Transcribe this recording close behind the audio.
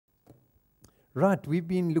Right, we've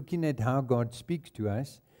been looking at how God speaks to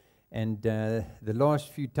us, and the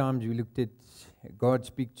last few times we looked at God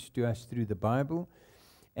speaks to us through the Bible,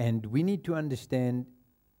 and we need to understand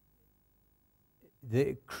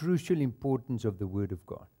the crucial importance of the Word of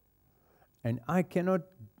God. And I cannot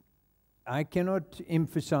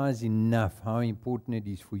emphasize enough how important it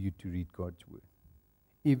is for you to read God's Word.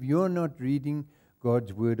 If you're not reading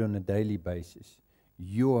God's Word on a daily basis,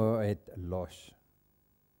 you are at a loss.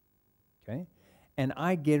 Okay? And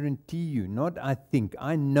I guarantee you,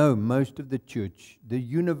 I know most of the church, the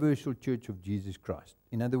universal church of Jesus Christ,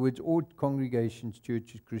 in other words, all congregations,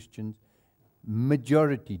 churches, Christians,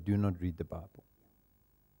 majority do not read the Bible.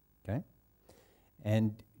 Okay?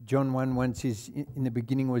 And John 1:1 says, in the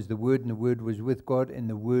beginning was the Word, and the Word was with God, and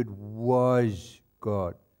the Word was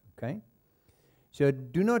God. Okay? So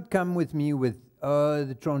do not come with me with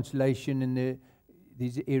the translation and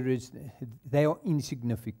these errors. They are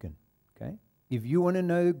insignificant. Okay? If you want to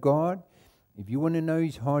know God, if you want to know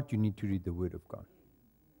His heart, you need to read the Word of God.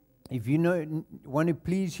 If you want to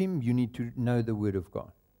please Him, you need to know the Word of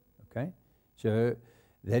God. Okay? So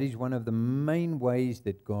that is one of the main ways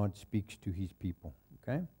that God speaks to His people.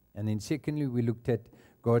 Okay? And then secondly, we looked at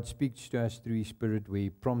God speaks to us through His Spirit, where He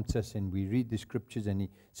prompts us and we read the Scriptures and He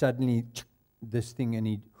suddenly this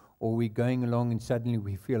thing or we're going along and suddenly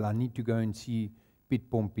we feel I need to go and see Pete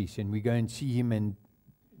Pompies, and we go and see him and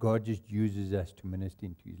God just uses us to minister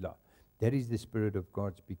into his life. That is the Spirit of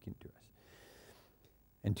God speaking to us.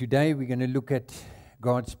 And today we're going to look at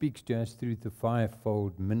God speaks to us through the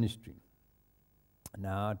fivefold ministry.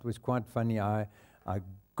 Now, it was quite funny. I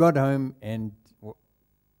got home and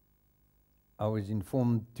I was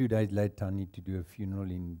informed 2 days later I need to do a funeral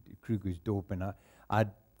in Krugersdorp, and I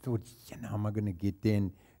thought, how am I going to get there?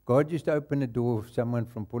 And God just opened a door. Someone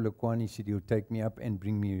from Polokwane said he'll take me up and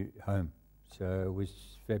bring me home. So it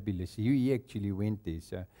was fabulous. He actually went there.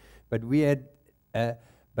 So, but we had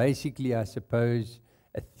basically, I suppose,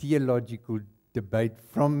 a theological debate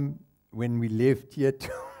from when we left here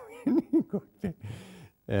to when we got back.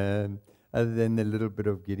 Other than a little bit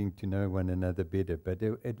of getting to know one another better. But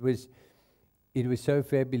it was so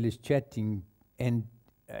fabulous chatting, and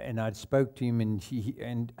I spoke to him,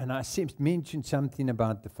 and I mentioned something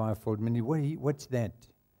about the fivefold ministry. What's that?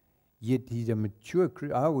 Yet he's a mature,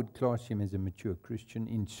 I would class him as a mature Christian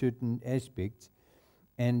in certain aspects.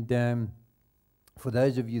 And for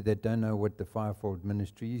those of you that don't know what the fivefold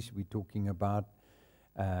ministry is, we're talking about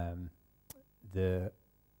the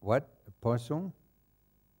what? Apostle?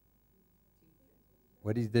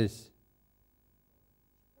 What is this?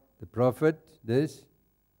 The prophet? This?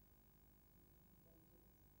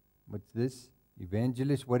 What's this?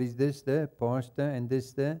 Evangelist. What is this? The pastor. And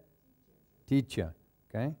this the teacher.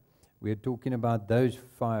 Okay? We're talking about those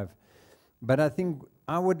five. But I think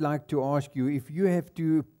I would like to ask you, if you have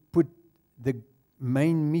to put the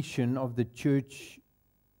main mission of the church,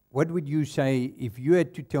 what would you say if you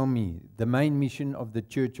had to tell me the main mission of the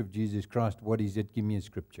Church of Jesus Christ? What is it? Give me a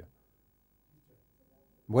scripture.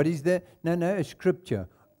 What is the? No, a scripture.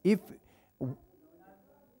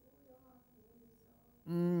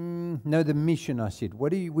 No, the mission, I said.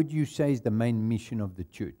 What would you say is the main mission of the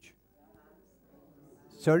church?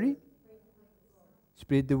 Sorry?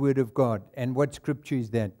 Spread the word of God. And what scripture is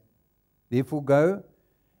that? Therefore go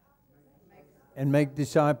and make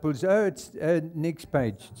disciples. Oh, it's next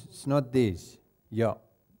page. It's not this. Yeah.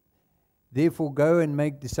 Therefore go and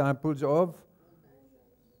make disciples of?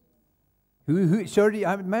 Who? Sorry,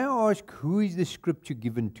 may I ask, who is the scripture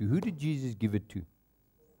given to? Who did Jesus give it to?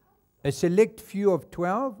 A select few of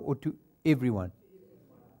 12 or to everyone?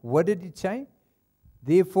 What did it say?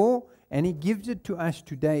 Therefore, and He gives it to us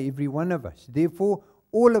today, every one of us. Therefore,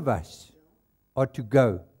 all of us are to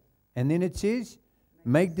go. And then it says,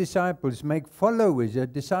 make disciples, make followers. A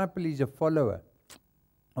disciple is a follower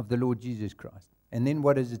of the Lord Jesus Christ. And then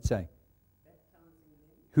what does it say?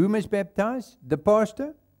 Who must baptize? The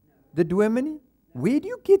pastor? The Dwemini? Where do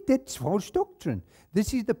you get that false doctrine?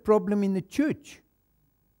 This is the problem in the church.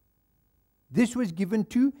 This was given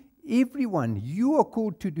to everyone. You are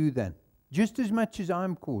called to do that, just as much as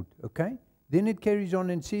I'm called, okay? Then it carries on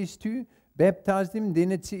and says to baptize them.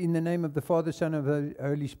 Then it's in the name of the Father, Son, and the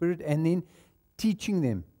Holy Spirit. And then teaching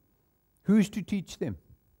them. Who's to teach them?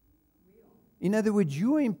 In other words,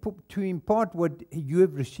 you are to impart what you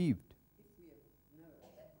have received.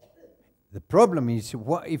 The problem is,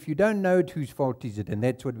 if you don't know it, whose fault is it? And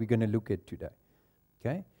that's what we're going to look at today,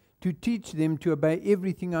 okay? To teach them to obey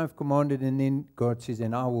everything I've commanded, and then God says,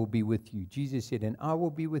 and I will be with you. Jesus said, and I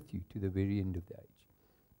will be with you to the very end of the age.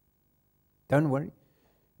 Don't worry.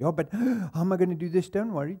 Yeah, but how am I going to do this?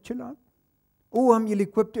 Don't worry. Chill out. Oh, I'm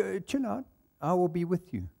ill-equipped. Chill out. I will be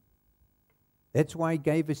with you. That's why He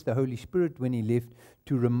gave us the Holy Spirit when He left,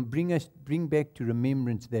 to bring back to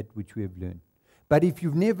remembrance that which we have learned. But if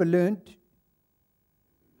you've never learned,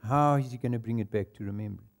 how is He going to bring it back to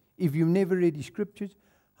remembrance? If you've never read His scriptures,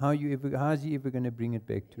 how is He ever going to bring it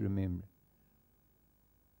back to remembrance?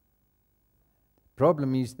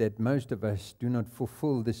 Problem is that most of us do not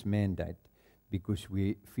fulfill this mandate because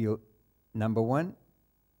we feel, number one,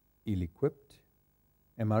 ill-equipped.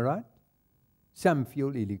 Am I right? Some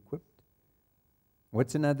feel ill-equipped.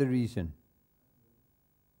 What's another reason?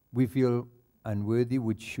 We feel unworthy,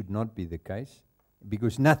 which should not be the case,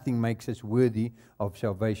 because nothing makes us worthy of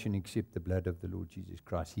salvation except the blood of the Lord Jesus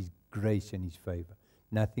Christ, His grace and His favor.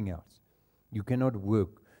 Nothing else. You cannot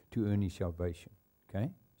work to earn His salvation.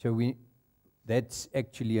 Okay? So that's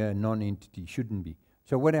actually a non-entity, shouldn't be.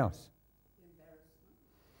 So what else?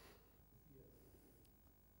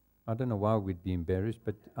 I don't know why we'd be embarrassed,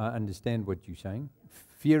 but I understand what you're saying.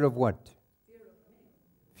 Fear of what?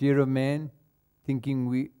 Fear of man, thinking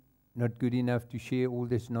we're not good enough to share all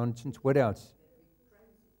this nonsense. What else?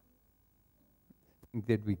 Think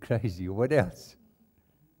that we're crazy. What else?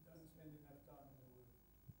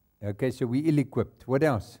 Okay, so we're ill-equipped. What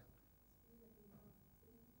else?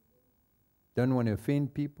 Don't want to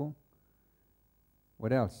offend people.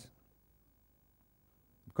 What else?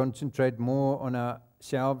 Concentrate more on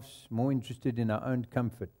ourselves, more interested in our own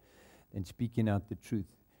comfort than speaking out the truth.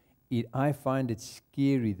 I find it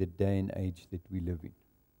scary, the day and age that we live in.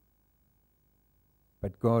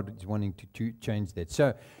 But God is wanting to change that.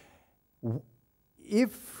 So,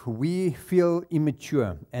 if we feel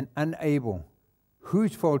immature and unable,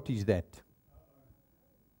 whose fault is that?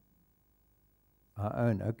 Our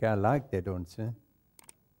own. Okay, I like that answer.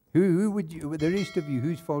 Who would you, the rest of you,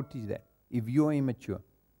 whose fault is that? If you're immature?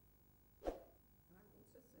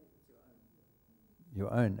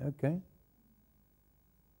 Your own, okay.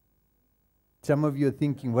 Some of you are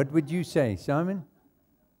thinking, what would you say, Simon?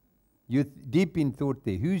 You're deep in thought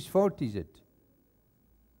there. Whose fault is it?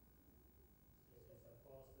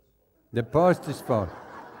 The pastor's fault.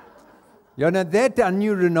 You know, that I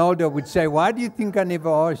knew Ronaldo would say, why do you think I never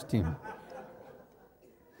asked him?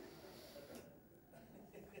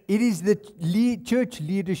 It is the church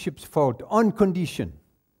leadership's fault on condition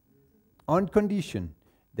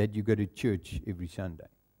that you go to church every Sunday.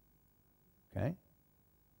 Okay?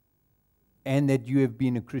 And that you have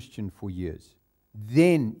been a Christian for years.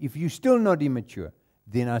 Then, if you're still not immature,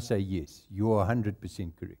 then I say yes, you are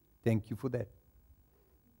 100% correct. Thank you for that.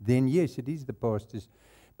 Then yes, it is the pastor's,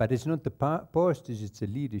 but it's not the pastor's, it's the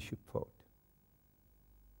leadership fault.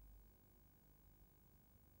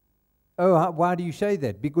 Oh, why do you say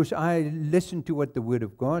that? Because I listen to what the Word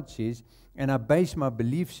of God says, and I base my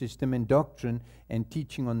belief system and doctrine and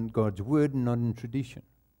teaching on God's Word and not on tradition.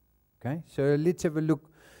 Okay? So let's have a look.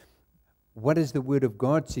 What does the Word of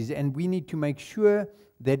God says? And we need to make sure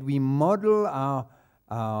that we model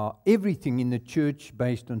our everything in the church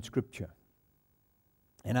based on Scripture.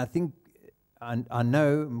 And I think, I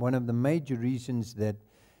know one of the major reasons that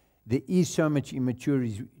there is so much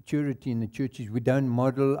immaturity in the church is we don't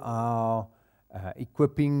model our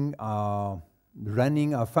equipping, our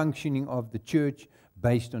running, our functioning of the church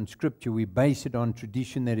based on Scripture. We base it on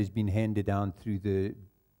tradition that has been handed down through the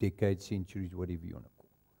decades, centuries, whatever you want to call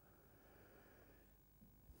it.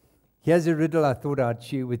 Here's a riddle I thought I'd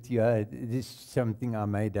share with you. This is something I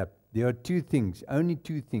made up. There are two things, only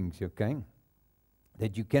two things, okay,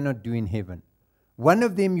 that you cannot do in heaven. One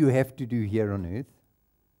of them you have to do here on earth.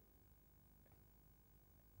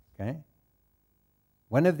 Okay?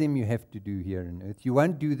 One of them you have to do here on earth. You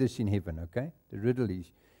won't do this in heaven, okay? The riddle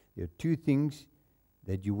is, there are two things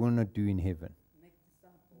that you will not do in heaven. Make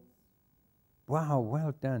disciples. Wow,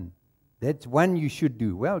 well done. That's one you should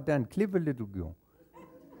do. Well done, clever little girl.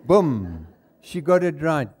 Boom. She got it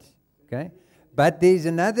right. Okay? But there's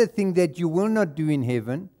another thing that you will not do in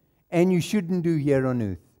heaven and you shouldn't do here on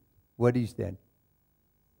earth. What is that?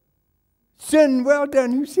 Sin. Well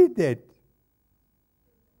done. Who said that?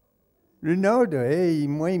 Ronaldo. Hey,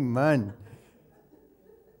 my man.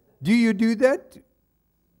 Do you do that?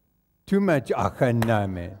 Too much? No,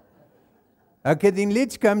 man. Okay, then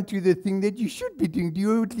let's come to the thing that you should be doing. Do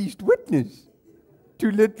you at least witness?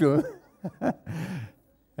 Too little.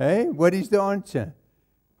 Hey, what is the answer?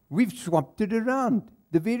 We've swapped it around.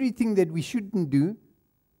 The very thing that we shouldn't do,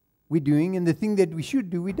 we're doing, and the thing that we should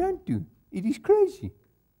do, we don't do. It is crazy.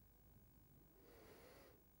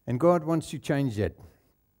 And God wants to change that.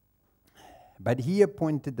 But He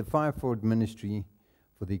appointed the fivefold ministry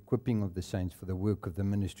for the equipping of the saints, for the work of the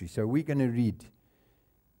ministry. So we're going to read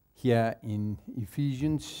here in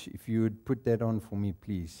Ephesians, if you would put that on for me,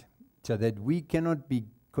 please. so that we cannot be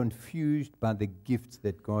confused by the gifts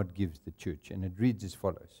that God gives the church. And it reads as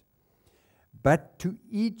follows. But to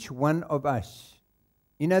each one of us,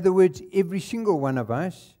 in other words, every single one of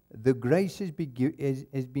us, the grace has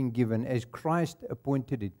been given as Christ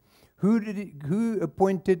appointed it. Who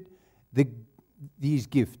appointed these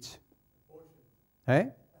gifts?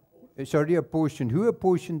 Hey? Sorry, apportioned. Who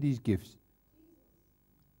apportioned these gifts?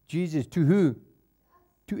 Jesus. To who?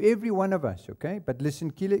 To every one of us, okay? But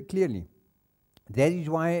listen clearly. That is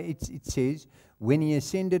why it says, when he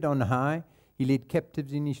ascended on high, he led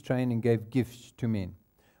captives in his train and gave gifts to men.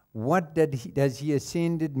 What does he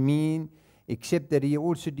ascended mean, except that he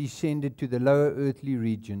also descended to the lower earthly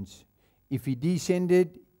regions? If he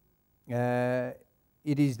descended, it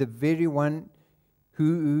is the very one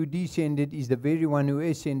who descended is the very one who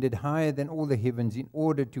ascended higher than all the heavens in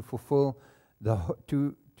order to fulfill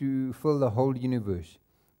to fill the whole universe.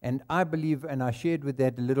 And I believe, and I shared with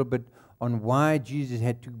that a little bit on why Jesus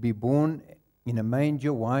had to be born in a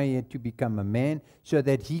manger, why he had to become a man, so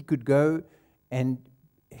that he could go and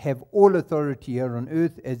have all authority here on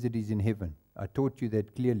earth as it is in heaven. I taught you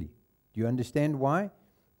that clearly. Do you understand why?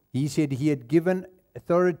 He said he had given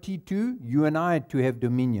authority to you and I to have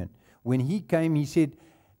dominion. When he came, he said,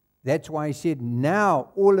 that's why he said,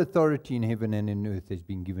 now all authority in heaven and in earth has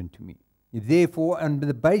been given to me. Therefore, on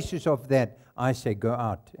the basis of that, I say, go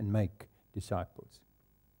out and make disciples.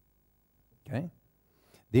 Okay?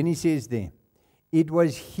 Then he says there, it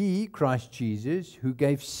was he, Christ Jesus, who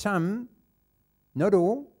gave some, not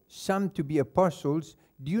all, some to be apostles.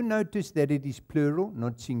 Do you notice that it is plural,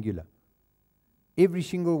 not singular? Every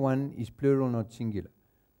single one is plural, not singular.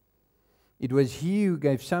 It was he who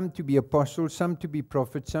gave some to be apostles, some to be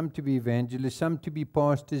prophets, some to be evangelists, some to be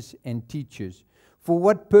pastors and teachers. For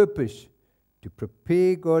what purpose? To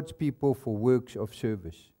prepare God's people for works of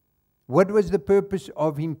service. What was the purpose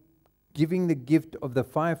of him giving the gift of the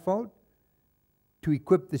fivefold? To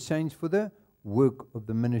equip the saints for the work of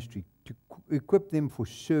the ministry, to equip them for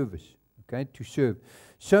service, okay, to serve,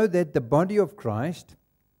 so that the body of Christ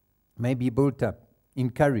may be built up,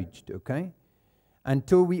 encouraged, okay,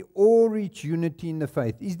 until we all reach unity in the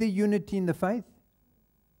faith. Is there unity in the faith?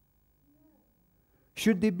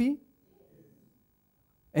 Should there be?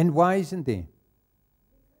 And why isn't there?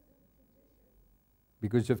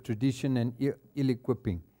 Because of tradition and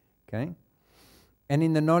ill-equipping, okay? And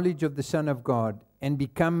in the knowledge of the Son of God, and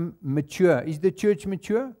become mature. Is the church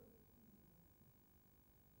mature?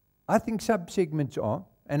 I think sub-segments are,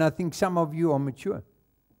 and I think some of you are mature.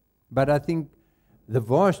 But I think the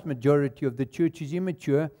vast majority of the church is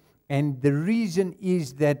immature, and the reason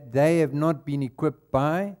is that they have not been equipped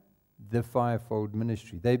by the fivefold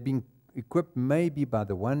ministry. They've been equipped maybe by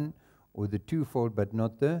the one or the twofold, but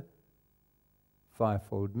not the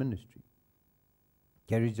fivefold ministry.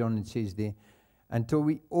 Carries on and says there, until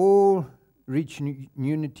we all reach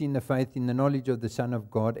unity in the faith, in the knowledge of the Son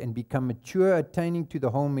of God, and become mature, attaining to the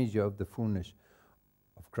whole measure of the fullness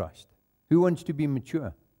of Christ. Who wants to be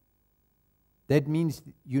mature? That means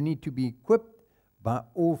you need to be equipped by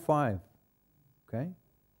all five. Okay?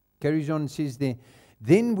 Carries on and says there,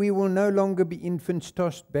 then we will no longer be infants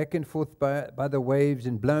tossed back and forth by the waves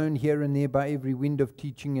and blown here and there by every wind of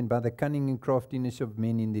teaching and by the cunning and craftiness of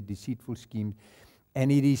men in their deceitful schemes.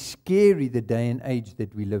 And it is scary, the day and age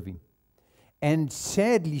that we live in. And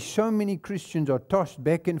sadly, so many Christians are tossed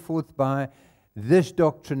back and forth by this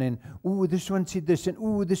doctrine and, oh, this one said this, and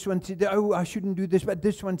oh, this one said, oh, I shouldn't do this, but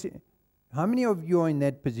this one said. How many of you are in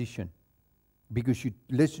that position? Because you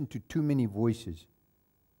listen to too many voices.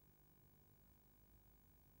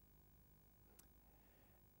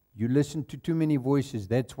 You listen to too many voices.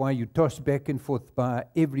 That's why you toss back and forth by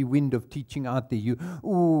every wind of teaching out there.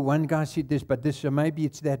 One guy said this, but this, so maybe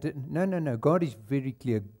it's that. No. God is very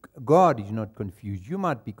clear. God is not confused. You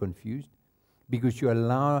might be confused because you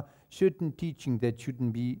allow certain teaching that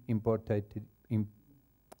shouldn't be imparted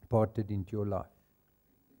into your life.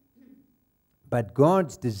 But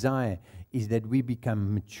God's desire is that we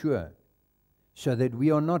become mature so that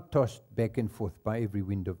we are not tossed back and forth by every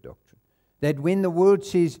wind of doctrine. That when the world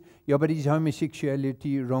says, yeah, but is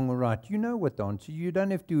homosexuality wrong or right? You know what the answer is. You don't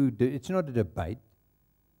have to, it's not a debate.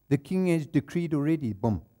 The king has decreed already,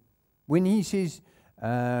 boom. When he says,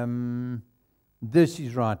 this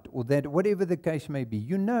is right, or that, whatever the case may be,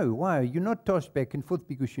 you know. Why? You're not tossed back and forth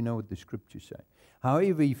because you know what the scriptures say.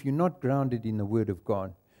 However, if you're not grounded in the word of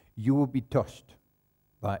God, you will be tossed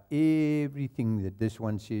by everything that this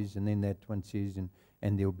one says and then that one says,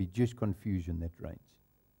 and there will be just confusion that reigns.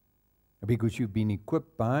 Because you've been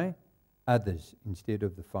equipped by others instead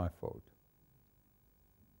of the fivefold.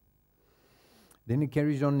 Then it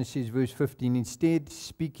carries on and says, verse 15, instead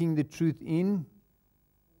speaking the truth in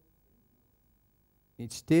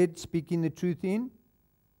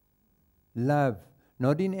love,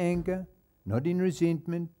 not in anger, not in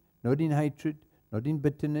resentment, not in hatred, not in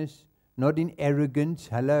bitterness, not in arrogance.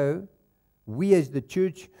 Hello. We as the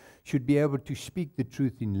church should be able to speak the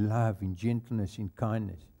truth in love, in gentleness, in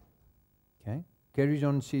kindness. Okay? Carries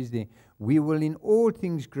on and says there, we will in all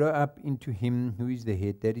things grow up into him who is the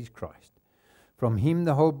head, that is Christ. From him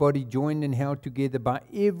the whole body, joined and held together by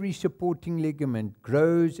every supporting ligament,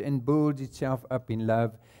 grows and builds itself up in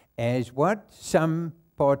love as what? Some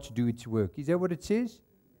parts do its work. Is that what it says?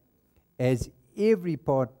 As every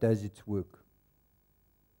part does its work.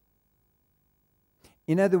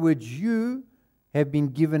 In other words, you have been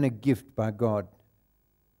given a gift by God.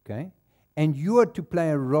 Okay? And you are to play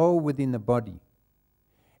a role within the body.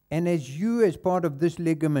 And as you, as part of this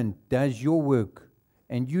ligament, does your work,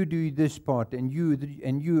 and you do this part, and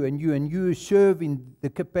you serve in the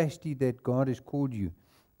capacity that God has called you,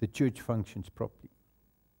 the church functions properly.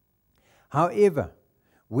 However,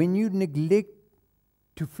 when you neglect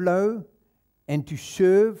to flow and to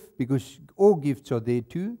serve, because all gifts are there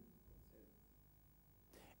too,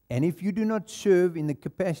 and if you do not serve in the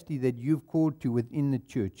capacity that you've called to within the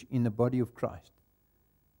church, in the body of Christ,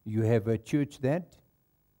 you have a church that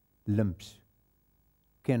limps,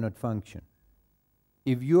 cannot function.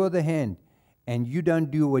 If you're the hand and you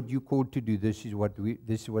don't do what you're called to do, this is what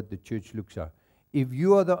the church looks like. If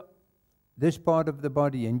you are this part of the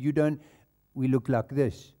body and you don't, we look like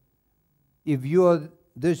this. If you are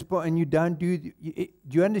this part and you don't do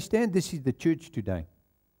you understand? This is the church today.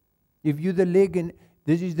 If you're the leg and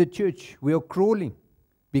this is the church, we are crawling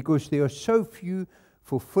because there are so few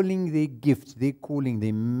fulfilling their gifts, their calling,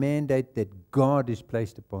 their mandate that God has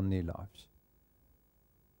placed upon their lives.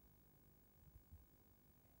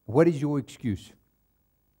 What is your excuse?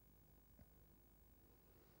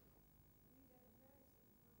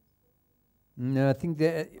 No, I think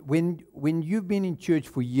that when you've been in church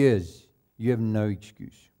for years, you have no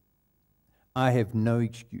excuse. I have no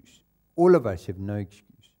excuse. All of us have no excuse.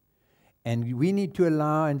 And we need to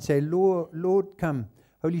allow and say, Lord, come.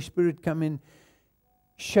 Holy Spirit, come and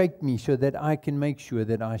shake me so that I can make sure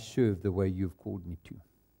that I serve the way you've called me to.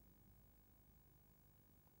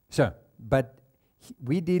 So, but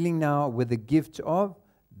we're dealing now with the gifts of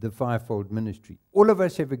the fivefold ministry. All of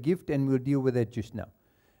us have a gift, and we'll deal with that just now.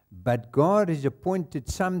 But God has appointed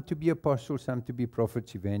some to be apostles, some to be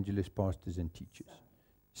prophets, evangelists, pastors, and teachers.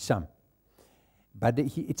 Some. But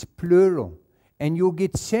it's plural. And you'll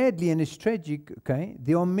get, sadly, and it's tragic, okay,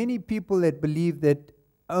 there are many people that believe that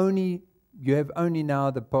you have only now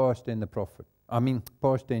the pastor and the prophet. I mean,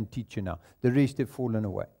 pastor and teacher now. The rest have fallen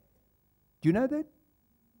away. Do you know that?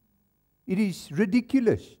 It is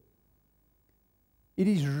ridiculous. It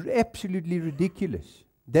is absolutely ridiculous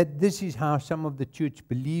that this is how some of the church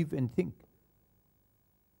believe and think.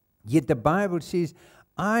 Yet the Bible says,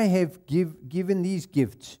 I have given these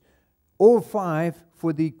gifts, all five,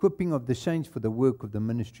 for the equipping of the saints for the work of the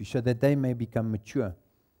ministry, so that they may become mature,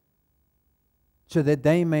 so that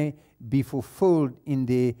they may be fulfilled in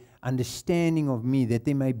their understanding of me, that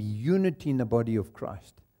there may be unity in the body of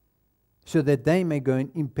Christ, so that they may go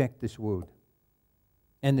and impact this world.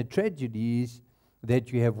 And the tragedy is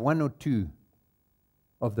that you have one or two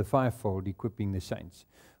of the fivefold equipping the saints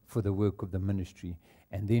for the work of the ministry.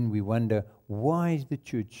 And then we wonder, why is the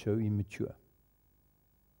church so immature?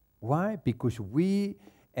 Why? Because we,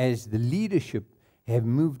 as the leadership, have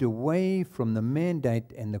moved away from the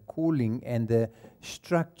mandate and the calling and the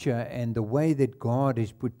structure and the way that God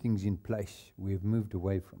has put things in place. We have moved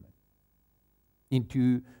away from it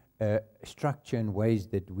into structure and ways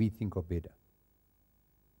that we think are better.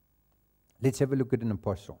 Let's have a look at an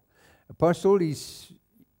apostle. Apostle is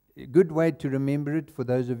a good way to remember it for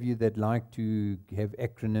those of you that like to have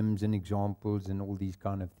acronyms and examples and all these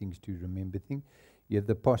kind of things to remember things. You have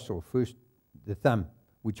the apostle, first the thumb,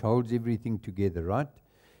 which holds everything together, right?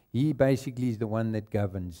 He basically is the one that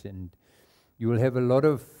governs, and you will have a lot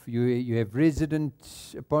of, you have resident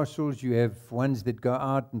apostles, you have ones that go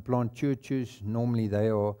out and plant churches. Normally they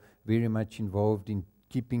are very much involved in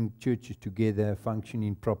keeping churches together,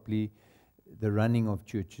 functioning properly, the running of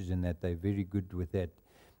churches and that. They're very good with that.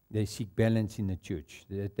 They seek balance in the church.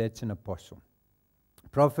 That's an apostle.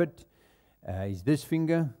 Prophet is this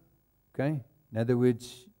finger, okay? In other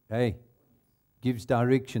words, hey, gives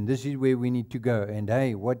direction. This is where we need to go. And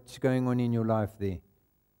hey, what's going on in your life there?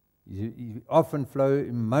 He often flow,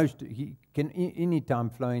 he can anytime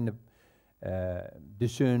flow in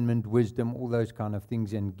discernment, wisdom, all those kind of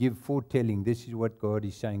things, and give foretelling. This is what God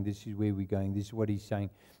is saying. This is where we're going. This is what He's saying.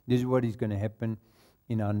 This is what is going to happen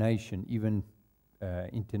in our nation, even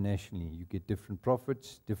internationally. You get different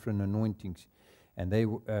prophets, different anointings, and they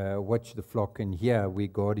watch the flock and hear where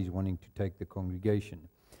God is wanting to take the congregation.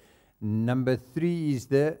 Number 3 is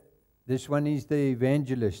this one is the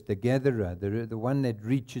evangelist, the gatherer, the one that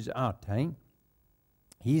reaches out. Hey?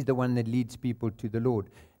 He's the one that leads people to the Lord.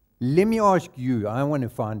 Let me ask you, I want to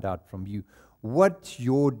find out from you, what's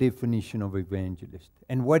your definition of evangelist?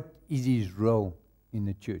 And what is his role in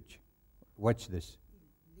the church? Watch this.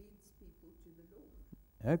 Leads people to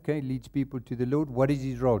the Lord. Okay, leads people to the Lord. What is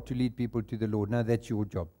his role? To lead people to the Lord. Now that's your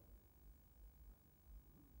job.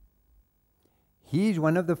 He is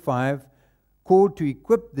one of the 5 called to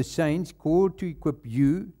equip the saints, called to equip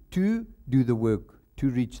you to do the work, to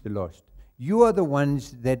reach the lost. You are the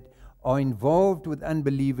ones that are involved with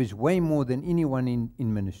unbelievers way more than anyone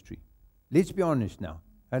in ministry. Let's be honest now.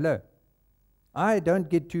 Hello. I don't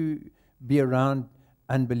get to be around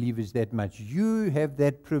unbelievers that much. You have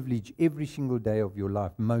that privilege every single day of your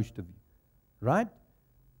life, most of you. Right?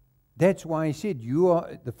 That's why I said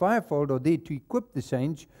the 5-fold are there to equip the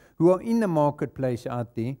saints who are in the marketplace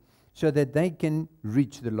out there so that they can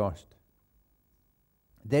reach the lost.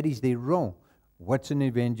 That is their role. What's an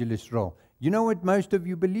evangelist's role? You know what most of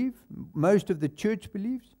you believe? Most of the church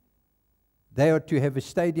believes? They are to have a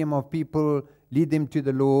stadium of people, lead them to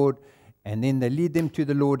the Lord, and then they lead them to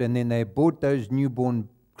the Lord, and then they abort those newborn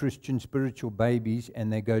Christian spiritual babies,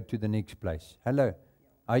 and they go to the next place. Hello.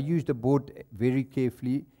 I used abort very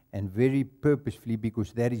carefully and very purposefully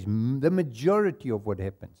because that is the majority of what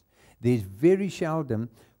happens. There's very seldom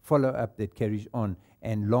follow-up that carries on,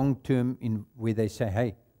 and long-term in where they say,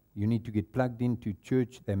 hey, you need to get plugged into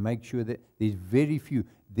church. They make sure that there's very few.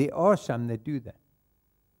 There are some that do that.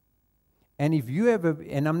 And if you have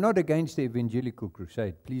and I'm not against the evangelical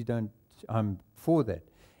crusade. Please don't, I'm for that.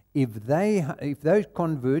 If those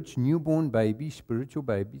converts, newborn babies, spiritual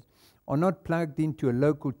babies, are not plugged into a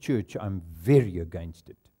local church, I'm very against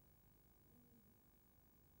it.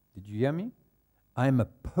 Did you hear me? I'm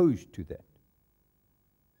opposed to that.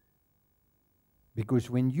 Because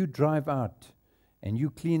when you drive out and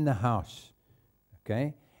you clean the house,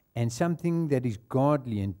 okay, and something that is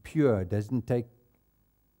godly and pure doesn't take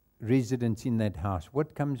residence in that house,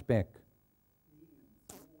 what comes back?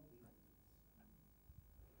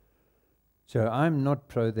 So I'm not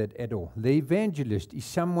pro that at all. The evangelist is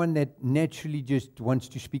someone that naturally just wants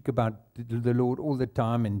to speak about the Lord all the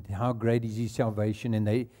time and how great is His salvation. And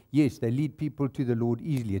they lead people to the Lord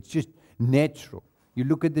easily. It's just natural. You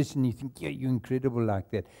look at this and you think, yeah, you're incredible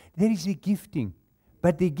like that. That is a gifting.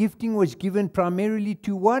 But the gifting was given primarily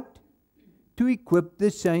to what? To equip the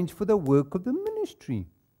saints for the work of the ministry.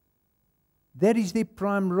 That is their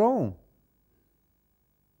prime role.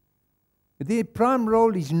 Their prime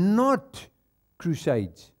role is not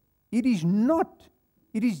crusades. It is not.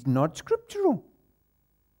 It is not scriptural.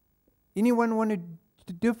 Anyone want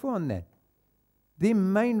to differ on that? Their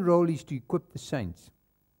main role is to equip the saints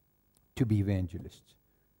to be evangelists.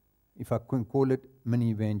 If I can call it mini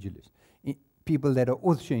evangelists. People that are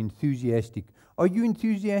also enthusiastic. Are you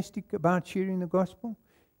enthusiastic about sharing the gospel?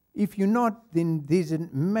 If you're not, then there's a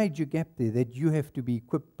major gap there that you have to be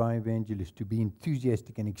equipped by evangelists to be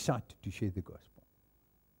enthusiastic and excited to share the gospel.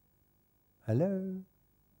 Hello?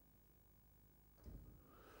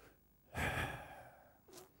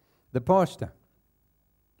 The pastor,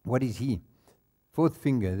 what is he? 4th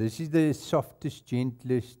finger. This is the softest,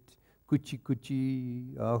 gentlest,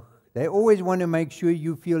 coochie. Oh, they always want to make sure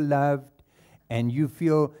you feel loved and you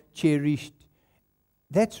feel cherished.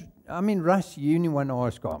 Russ, you only want to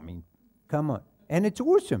ask, come on. And it's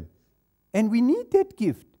awesome. And we need that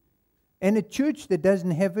gift. And a church that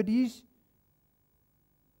doesn't have it is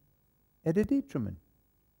at a detriment.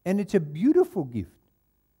 And it's a beautiful gift.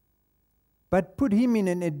 But put him in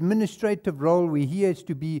an administrative role where he has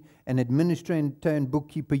to be an administrator and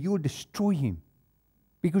bookkeeper, you'll destroy him.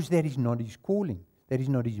 Because that is not his calling. That is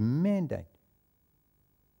not his mandate.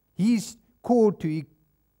 He's called to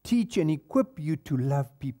teach and equip you to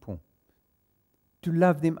love people. To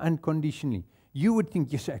love them unconditionally. You would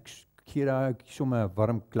think, yes, Kira, sommer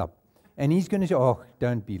warm klap. And he's going to say, oh,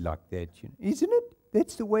 don't be like that. Isn't it?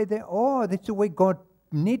 That's the way they are. That's the way God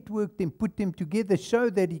networked them, put them together so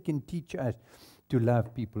that He can teach us to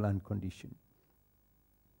love people unconditionally.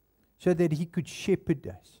 So that He could shepherd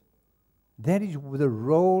us. That is the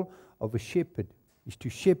role of a shepherd, is to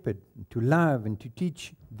shepherd, and to love, and to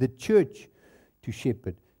teach the church to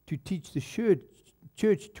shepherd, to teach the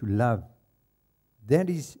church to love. That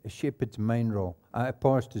is a shepherd's main role, a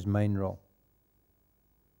pastor's main role.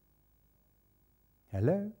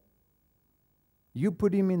 Hello? You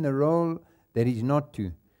put him in the role that he's not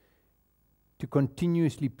to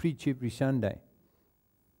continuously preach every Sunday,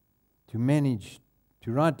 to manage,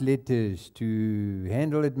 to write letters, to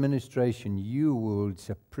handle administration. You will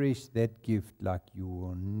suppress that gift like you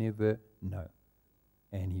will never know.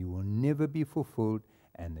 And he will never be fulfilled,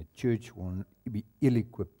 and the church will be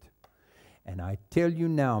ill-equipped. And I tell you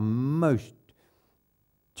now, most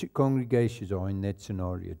congregations are in that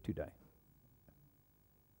scenario today.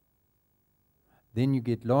 Then you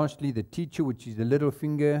get lastly the teacher, which is the little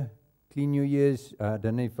finger. Clean your ears. I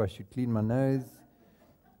don't know if I should clean my nose.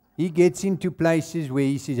 He gets into places where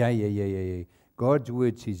he says, hey, God's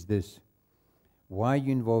word says this. Why are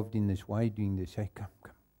you involved in this? Why are you doing this? Hey, come.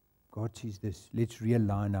 God says this. Let's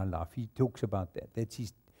realign our life. He talks about that.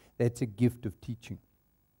 That's a gift of teaching.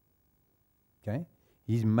 Okay?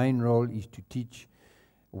 His main role is to teach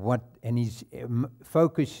and his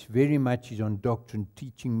focus very much is on doctrine,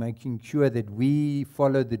 teaching, making sure that we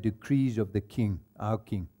follow the decrees of the King, our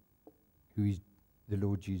King, who is the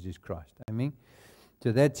Lord Jesus Christ. Amen?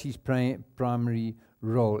 So that's his primary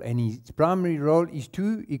role. And his primary role is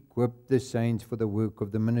to equip the saints for the work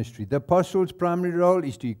of the ministry. The apostles' primary role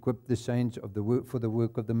is to equip the saints for the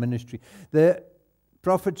work of the ministry. The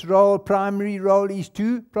prophet's primary role is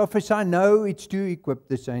to prophesy. No, it's to equip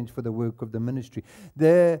the saints for the work of the ministry.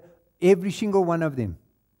 Every single one of them.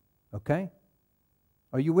 Okay?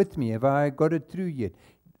 Are you with me? Have I got it through yet?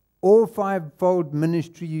 All fivefold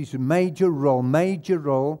ministry's major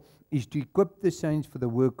role is to equip the saints for the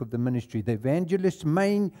work of the ministry. The evangelist's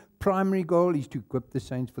main primary goal is to equip the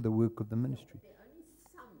saints for the work of the ministry. There are only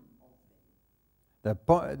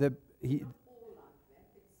some of them.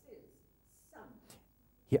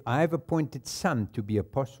 I have appointed some to be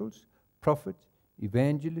apostles, prophets,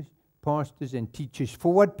 evangelists, pastors, and teachers.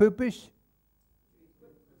 For what purpose?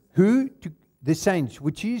 Who? The saints,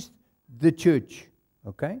 which is the church.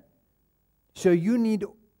 Okay? So you need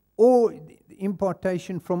all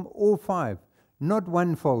impartation from all five, not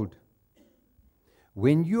one-fold.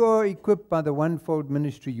 When you are equipped by the one-fold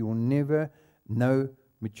ministry, you will never know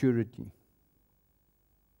maturity.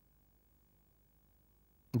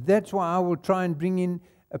 That's why I will try and bring in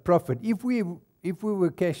a prophet. If we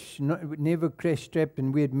were never crash-strapped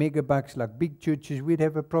and we had megabucks like big churches, we'd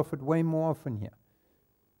have a prophet way more often here.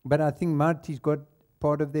 But I think Marty's got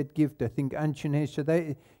part of that gift. I think Anshin has. So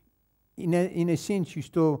they, in a sense, you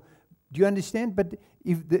still. Do you understand? But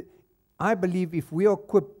I believe if we are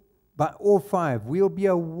equipped by all five, we'll be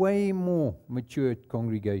a way more mature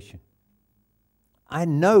congregation. I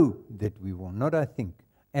know that we will, not I think.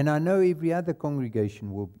 And I know every other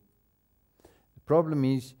congregation will be. The problem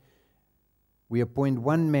is, we appoint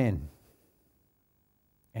one man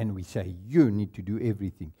and we say, you need to do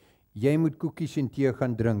everything. Jy moet koekies en tee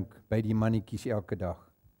gaan drink by die mannetjies elke dag.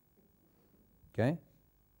 Okay?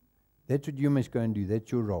 That's what you must go and do.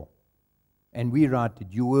 That's your role. And we write it,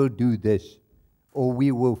 you will do this, or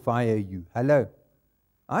we will fire you. Hello?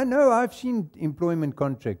 I know, I've seen employment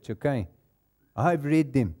contracts, okay? I've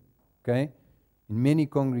read them, okay? In many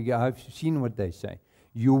congregations, I've seen what they say.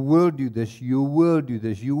 You will do this, you will do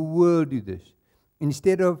this, you will do this.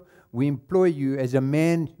 Instead of, we employ you as a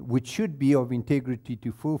man which should be of integrity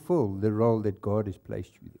to fulfill the role that God has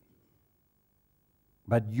placed you there.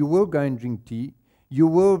 But you will go and drink tea, you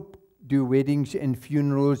will do weddings and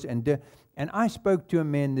funerals, and I spoke to a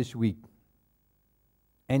man this week,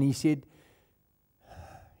 and he said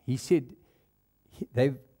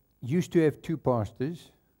they used to have 2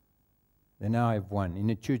 pastors, they now have 1, in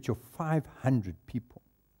a church of 500 people.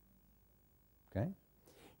 Okay?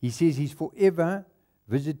 He says he's forever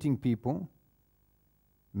visiting people,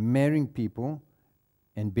 marrying people,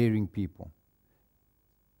 and burying people.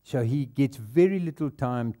 So he gets very little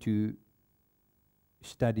time to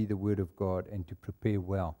study the Word of God and to prepare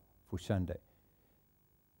well for Sunday.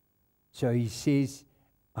 So he says,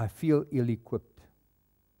 I feel ill-equipped.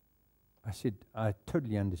 I said, I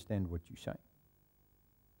totally understand what you're saying.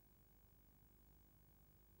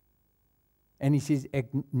 And he says, ek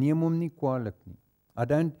neem hom nie kwaadlik nie.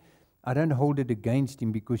 I don't hold it against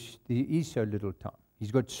him because there is so little time.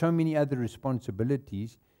 He's got so many other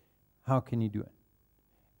responsibilities. How can he do it?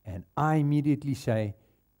 And I immediately say,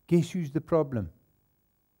 guess who's the problem?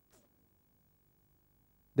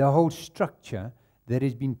 The whole structure that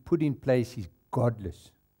has been put in place is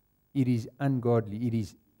godless. It is ungodly. It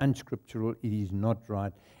is unscriptural. It is not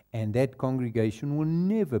right. And that congregation will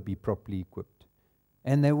never be properly equipped.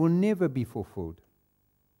 And they will never be fulfilled.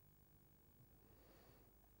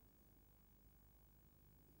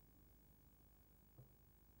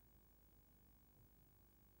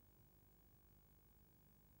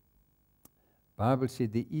 Bible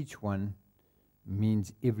said that each one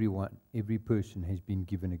means everyone, every person has been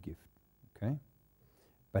given a gift. Okay?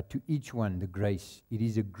 But to each one, the grace, it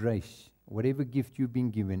is a grace. Whatever gift you've been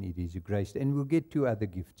given, it is a grace. And we'll get to other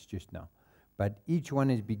gifts just now. But each one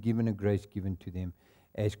has been given a grace given to them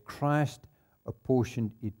as Christ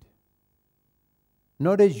apportioned it.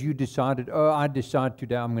 Not as you decided, oh, I decide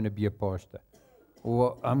today I'm going to be a pastor.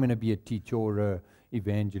 Or I'm going to be a teacher or an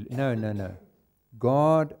evangelist. No, no, no.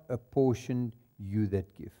 God apportioned you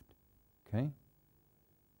that gift. Okay?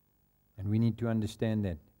 And we need to understand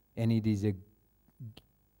that. And it is a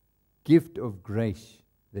gift of grace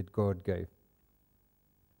that God gave.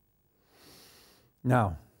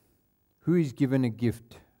 Now, who is given a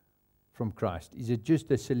gift from Christ? Is it just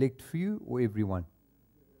a select few or everyone?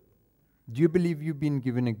 Do you believe you've been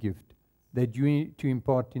given a gift that you need to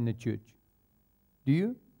impart in the church? Do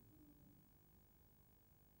you?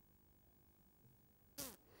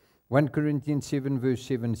 1 Corinthians 7 verse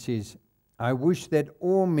 7 says, I wish that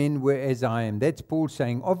all men were as I am. That's Paul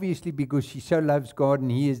saying, obviously because he so loves God and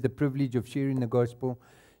he has the privilege of sharing the gospel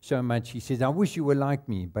so much. He says, I wish you were like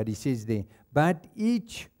me. But he says there, but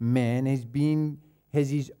each man has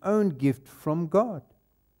his own gift from God.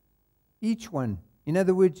 Each one. In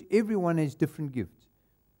other words, everyone has different gifts.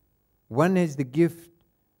 One has the gift,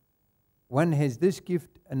 one has this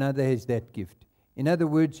gift, another has that gift. In other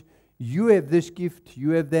words, you have this gift,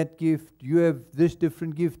 you have that gift, you have this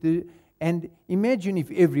different gift. And imagine if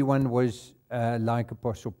everyone was like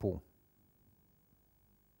Apostle Paul.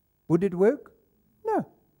 Would it work? No.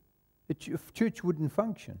 The church wouldn't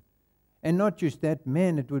function. And not just that,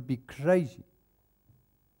 man, it would be crazy.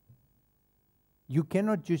 You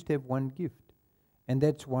cannot just have one gift. And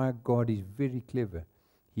that's why God is very clever.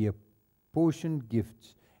 He apportioned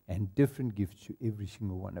gifts and different gifts to every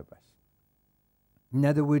single one of us. In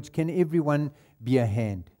other words, can everyone be a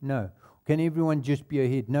hand? No. Can everyone just be a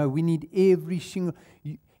head? No, we need every single...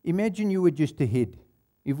 Imagine you were just a head.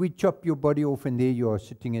 If we chop your body off and there you are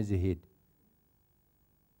sitting as a head.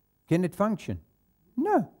 Can it function?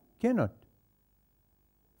 No, cannot.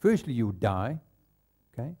 Firstly, you would die,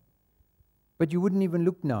 okay? But you wouldn't even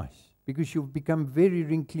look nice because you've become very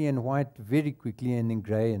wrinkly and white very quickly and then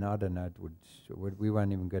grey and I don't know, we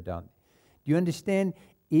won't even go down. Do you understand?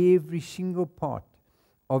 Every single part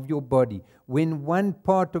of your body. When one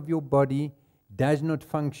part of your body does not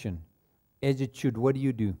function as it should, what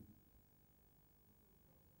do?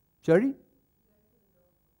 Sorry?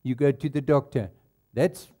 You go to the doctor.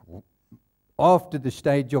 That's after the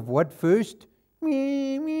stage of what first?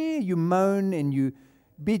 You moan and you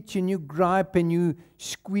bitch and you gripe and you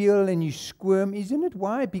squeal and you squirm. Isn't it?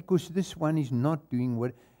 Why? Because this one is not doing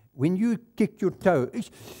what... When you kick your toe,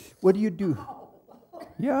 what do?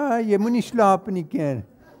 Ja, jy moenie slaap nie keer.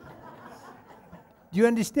 Do you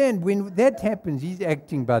understand? When that happens, he's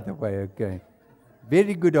acting, by the way, okay.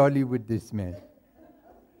 Very good Hollywood, this man.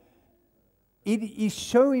 It is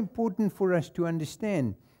so important for us to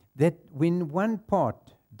understand that when one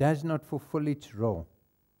part does not fulfill its role,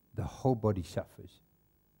 the whole body suffers.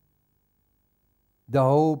 The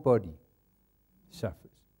whole body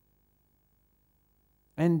suffers.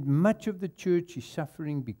 And much of the church is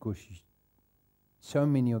suffering because so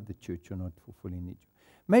many of the church are not fulfilling their job.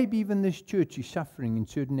 Maybe even this church is suffering in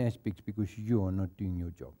certain aspects because you are not doing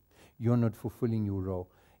your job. You're not fulfilling your role,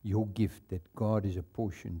 your gift that God has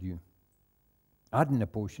apportioned you. I didn't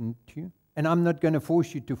apportion it to you. And I'm not going to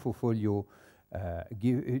force you to fulfill your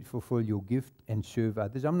gift and serve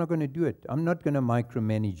others. I'm not going to do it. I'm not going to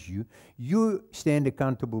micromanage you. You stand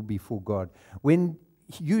accountable before God. When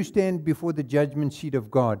you stand before the judgment seat of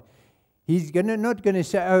God, He's not going to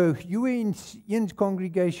say, oh, you were in Ian's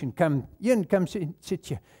congregation. Come, Ian, come sit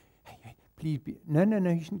here. Hey, please be. No.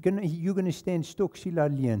 You're going to stand stock still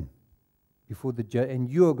alone before the judge, and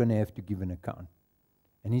you're going to have to give an account.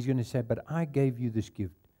 And He's going to say, but I gave you this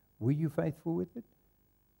gift. Were you faithful with it?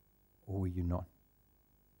 Or were you not?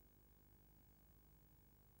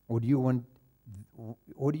 Or do you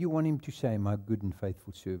want Him to say, my good and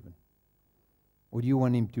faithful servant? Or do you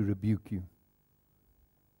want Him to rebuke you?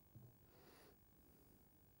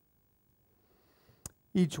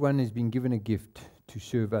 Each one has been given a gift to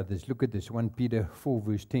serve others. Look at this, 1 Peter 4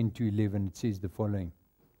 verse 10 to 11. It says the following.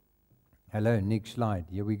 Hello, next slide.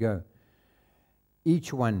 Here we go.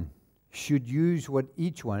 Each one should use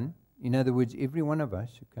in other words, every one of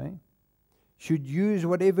us, okay, should use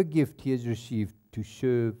whatever gift he has received to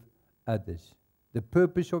serve others. The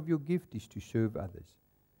purpose of your gift is to serve others.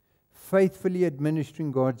 Faithfully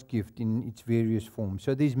administering God's gift in its various forms.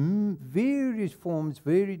 So there's various forms,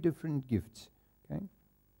 very different gifts. Okay?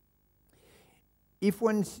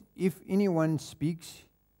 If anyone speaks,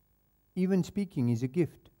 Even speaking is a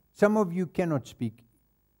gift. Some of you cannot speak.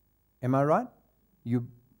 Am I right?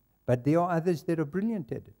 But there are others that are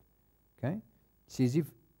brilliant at it. Okay? It says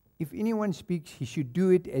if anyone speaks, he should do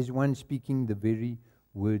it as one speaking the very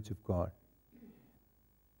words of God.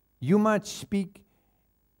 You might speak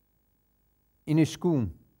in a school,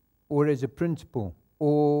 or as a principal,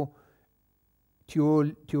 or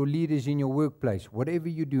to your leaders in your workplace. Whatever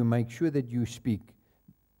you do, make sure that you speak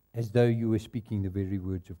as though you were speaking the very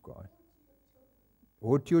words of God.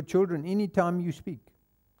 Or to your children, anytime you speak.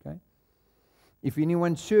 Okay? If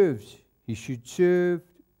anyone serves, he should do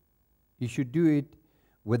it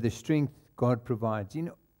with the strength God provides.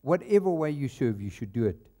 In whatever way you serve, you should do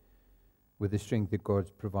it with the strength that God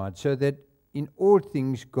provides, so that in all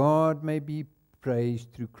things God may be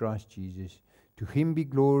praised through Christ Jesus. To him be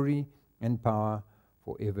glory and power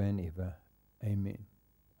forever and ever. Amen.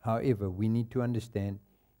 However, we need to understand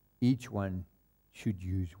each one should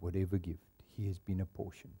use whatever gift he has been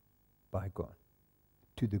apportioned by God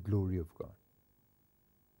to the glory of God.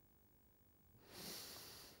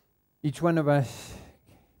 Each one of us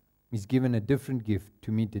is given a different gift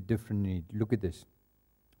to meet a different need. Look at this.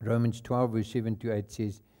 Romans 12 verse 7 to 8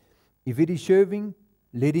 says, if it is serving,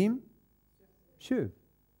 let him serve.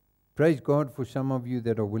 Praise God for some of you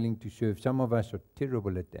that are willing to serve. Some of us are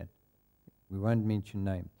terrible at that. We won't mention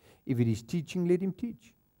names. If it is teaching, let him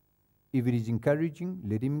teach. If it is encouraging,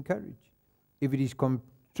 let him encourage. If it is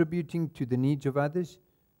contributing to the needs of others,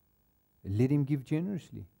 let him give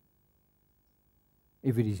generously.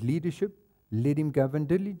 If it is leadership, let him govern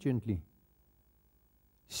diligently.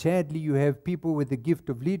 Sadly, you have people with the gift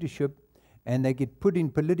of leadership and they get put in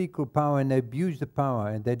political power and they abuse the power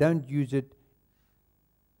and they don't use it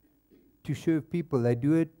to serve people. They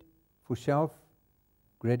do it for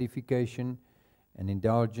self-gratification and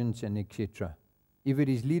indulgence and etc. If it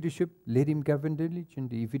is leadership, let him govern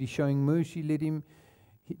diligently. If it is showing mercy, let him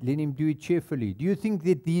do it cheerfully. Do you think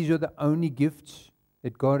that these are the only gifts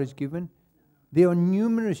that God has given? There are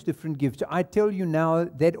numerous different gifts. I tell you now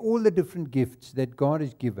that all the different gifts that God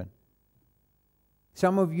has given,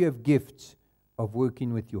 some of you have gifts of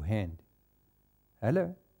working with your hand.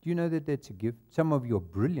 Hello? Do you know that that's a gift? Some of you are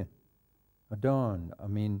brilliant.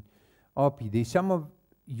 RP, there's some of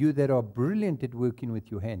you that are brilliant at working with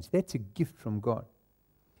your hands. That's a gift from God.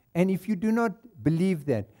 And if you do not believe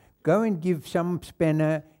that, go and give some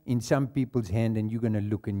spanner in some people's hand and you're going to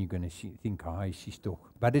look and you're going to think,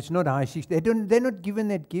 but it's not they're not given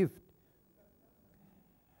that gift.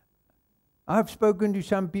 I've spoken to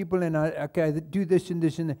some people and they do this and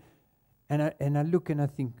this and that. And I look and I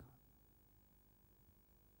think,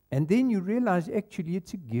 and then you realize actually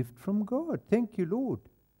it's a gift from God. Thank you, Lord.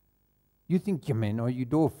 You think, yeah, man, are you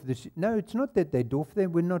doof? No, it's not that they're doof. They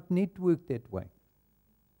were not networked that way.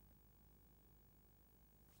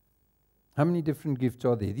 How many different gifts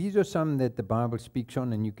are there? These are some that the Bible speaks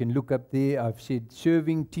on, and you can look up there. I've said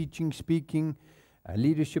serving, teaching, speaking,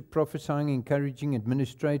 leadership, prophesying, encouraging,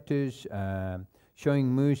 administrators, showing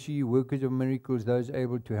mercy, workers of miracles, those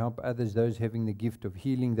able to help others, those having the gift of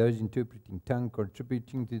healing, those interpreting tongue,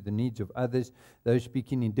 contributing to the needs of others, those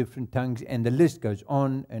speaking in different tongues, and the list goes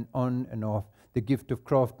on and on and off. The gift of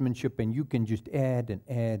craftsmanship, and you can just add and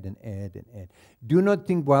add and add and add. Do not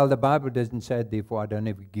think, well, the Bible doesn't say it, therefore I don't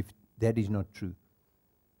have a gift. That is not true.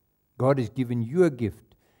 God has given you a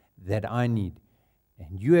gift that I need,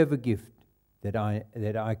 and you have a gift that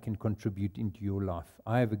I can contribute into your life.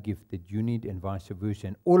 I have a gift that you need, and vice versa.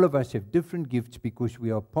 And all of us have different gifts because we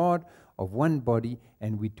are part of one body,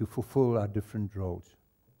 and we to fulfill our different roles.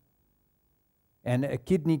 And a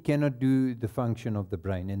kidney cannot do the function of the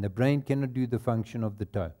brain, and the brain cannot do the function of the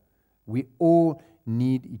toe. We all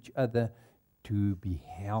need each other to be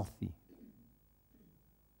healthy.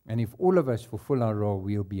 And if all of us fulfill our role,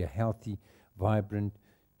 we'll be a healthy, vibrant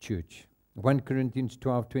church. 1 Corinthians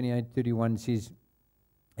 12:28-31 says,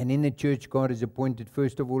 and in the church God has appointed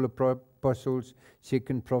first of all apostles,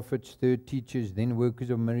 second prophets, third teachers, then workers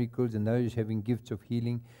of miracles, and those having gifts of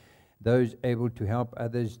healing, those able to help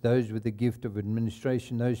others, those with the gift of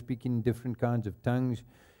administration, those speaking different kinds of tongues.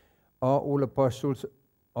 Are all apostles?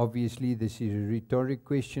 Obviously, this is a rhetoric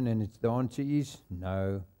question, and the answer is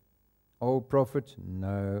no. Are all prophets?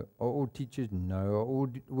 No. Are all teachers? No. Are all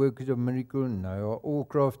workers of miracle? No. Are all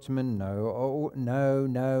craftsmen? No.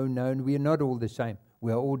 No. We are not all the same.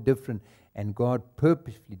 We are all different, and God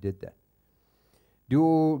purposefully did that. Do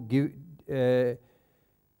all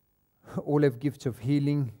have gifts of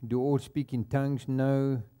healing? Do all speak in tongues?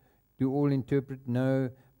 No. Do all interpret?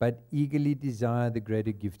 No. but eagerly desire the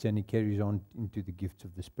greater gifts. And he carries on into the gifts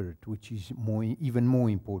of the Spirit, which is even more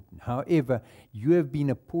important. However, you have been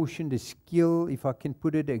apportioned a skill, if I can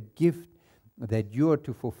put it, a gift that you are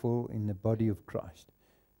to fulfill in the body of Christ,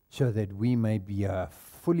 so that we may be a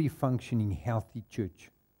fully functioning, healthy church.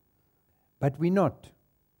 But we're not.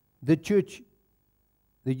 The church,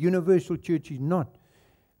 the universal church, is not,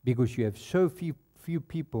 because you have so few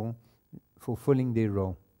people fulfilling their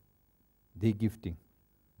role, their gifting.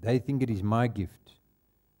 They think it is my gift.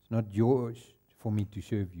 It's not yours for me to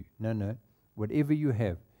serve you. No. Whatever you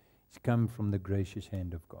have has come from the gracious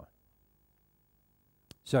hand of God.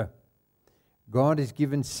 So, God has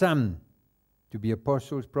given some to be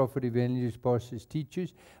apostles, prophets, evangelists, pastors,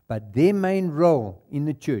 teachers, but their main role in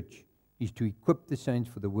the church is to equip the saints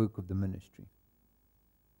for the work of the ministry.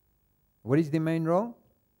 What is their main role?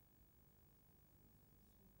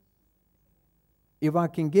 If I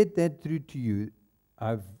can get that through to you,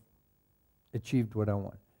 I've achieved what I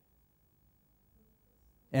want.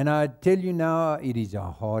 And I tell you now, it is a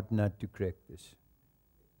hard nut to crack this,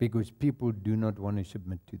 because people do not want to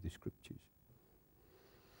submit to the scriptures.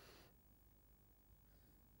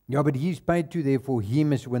 Yeah, but he's paid to, therefore he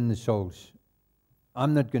must win the souls.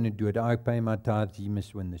 I'm not going to do it. I pay my tithes, he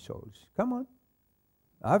must win the souls. Come on.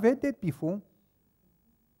 I've had that before.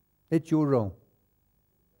 That's your role.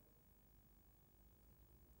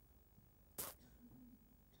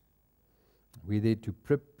 We're there to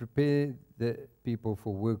prepare the people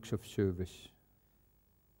for works of service.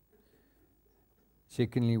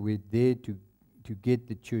 Secondly, we're there to get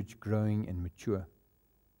the church growing and mature.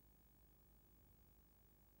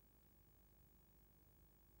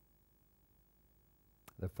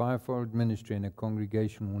 The fivefold ministry and a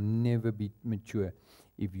congregation will never be mature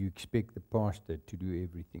if you expect the pastor to do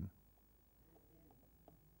everything.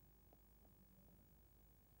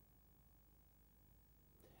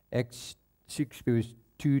 Acts 6 verse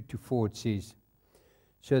 2 to 4 it says,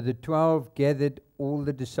 so the 12 gathered all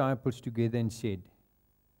the disciples together and said,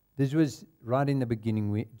 this was right in the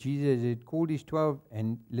beginning where Jesus had called his 12,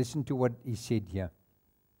 and listen to what he said here.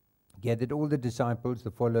 Gathered all the disciples,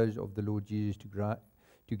 the followers of the Lord Jesus,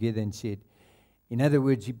 together and said, in other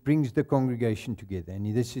words, he brings the congregation together,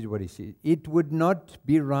 and this is what he says. It would not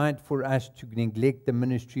be right for us to neglect the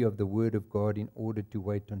ministry of the word of God in order to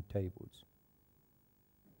wait on tables.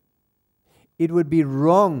 It would be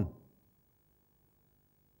wrong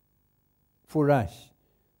for us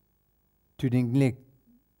to neglect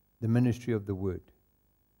the ministry of the word.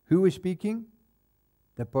 Who is speaking?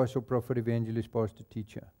 The apostle, prophet, evangelist, pastor,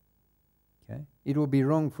 teacher. Okay? It will be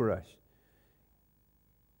wrong for us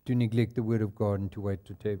to neglect the word of God and to wait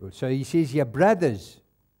to table. So he says here, brothers,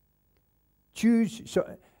 choose.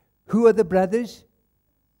 So who are the brothers?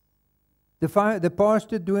 The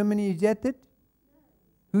pastor, Dominee, is that it?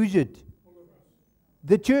 Who's it?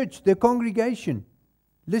 The church, the congregation.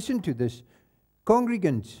 Listen to this.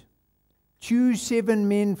 Congregants, choose 7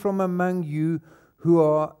 men from among you who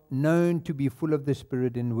are known to be full of the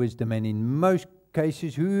Spirit and wisdom. And in most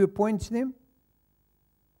cases, who appoints them?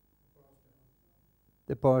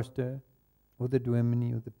 The pastor, or the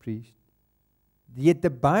dominee, or the priest. Yet the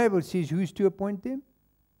Bible says who's to appoint them?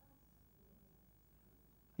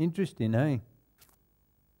 Interesting, eh?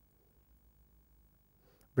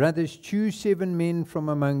 Brothers, choose 7 men from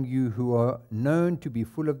among you who are known to be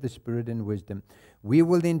full of the Spirit and wisdom. We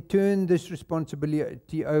will then turn this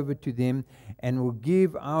responsibility over to them and will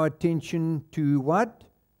give our attention to what?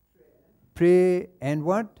 Prayer and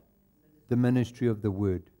what? The ministry of the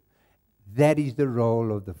word. That is the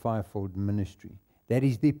role of the fivefold ministry. That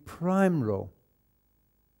is the prime role.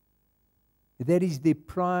 That is the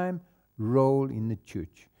prime role in the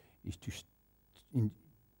church, is to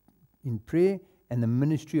in prayer and the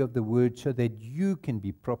ministry of the word, so that you can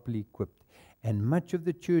be properly equipped. And much of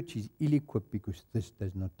the church is ill-equipped because this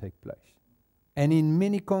does not take place. And in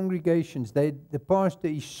many congregations, the pastor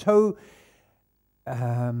is so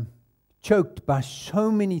choked by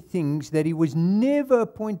so many things that he was never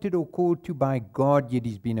appointed or called to by God, yet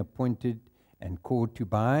he's been appointed and called to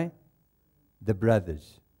by the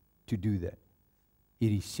brothers to do that.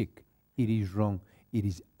 It is sick. It is wrong. It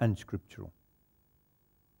is unscriptural.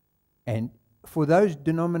 And for those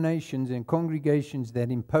denominations and congregations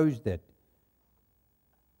that impose that,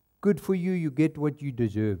 good for you, you get what you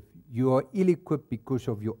deserve. You are ill-equipped because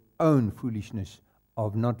of your own foolishness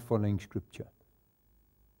of not following Scripture.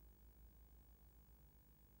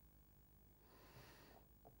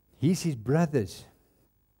 He says, brothers,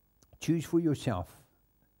 choose for yourself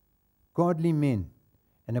godly men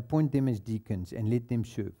and appoint them as deacons and let them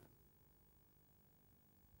serve.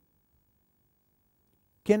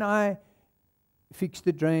 Can I fix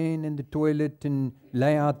the drain and the toilet and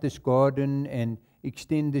lay out this garden and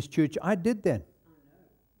extend this church. I did that.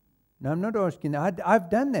 No, I'm not asking that. I've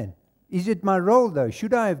done that. Is it my role though?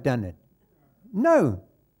 Should I have done it? No.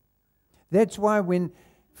 That's why when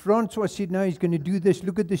Francois said, no, he's going to do this,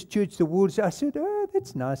 look at this church, the walls, I said, oh,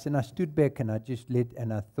 that's nice. And I stood back and I just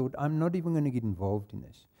and I thought, I'm not even going to get involved in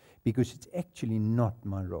this because it's actually not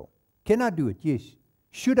my role. Can I do it? Yes.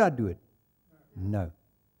 Should I do it? No.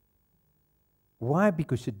 Why?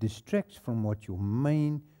 Because it distracts from what your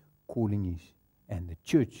main calling is. And the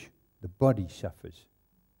church, the body, suffers.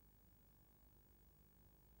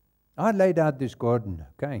 I laid out this garden,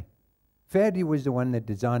 okay. Ferdy was the one that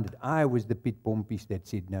designed it. I was the pit pompies that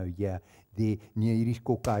said, no, yeah,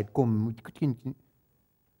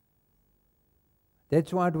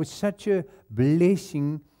 that's why it was such a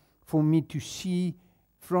blessing for me to see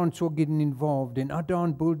Francois getting involved and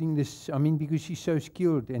Adan building this, because she's so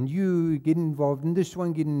skilled, and you getting involved, and this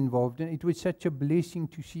one getting involved, and it was such a blessing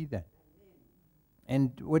to see that.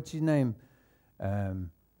 And what's his name?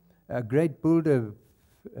 A great builder,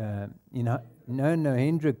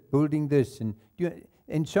 Hendrik building this, and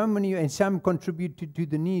so many, and some contributed to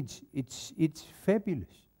the needs. It's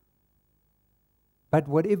fabulous. But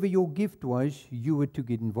whatever your gift was, you were to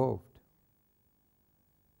get involved.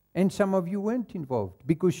 And some of you weren't involved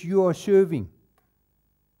because you are serving.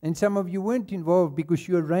 And some of you weren't involved because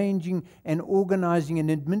you're arranging and organizing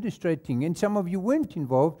and administrating. And some of you weren't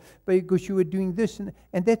involved because you were doing this, and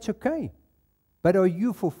that's okay. But are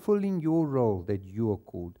you fulfilling your role that you are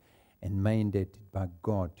called and mandated by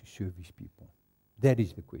God to serve His people? That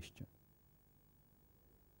is the question.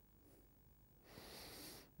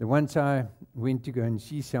 Once I went to go and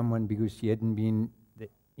see someone because he hadn't been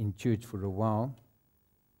in church for a while.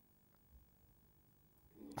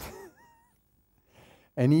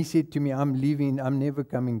 And he said to me, I'm leaving, I'm never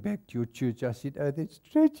coming back to your church. I said, oh, that's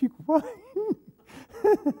tragic. Why?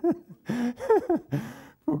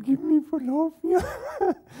 Forgive me for laughing. He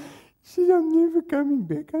said, I'm never coming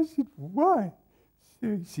back. I said, why?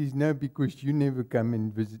 So he says, no, because you never come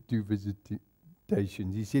and do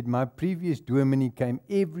visitations. He said, my previous dominee came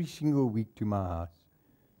every single week to my house.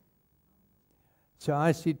 So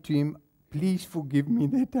I said to him, please forgive me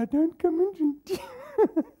that I don't come and drink tea.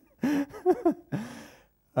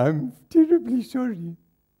 I'm terribly sorry.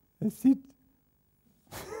 I said,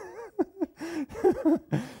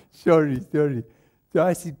 sorry. So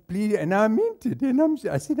I said, please, and I meant it. And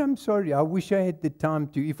I said, I'm sorry. I wish I had the time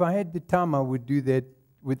to. If I had the time, I would do that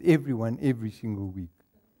with everyone every single week.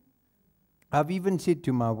 I've even said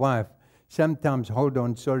to my wife, sometimes, hold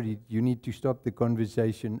on, sorry, you need to stop the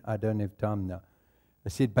conversation. I don't have time now. I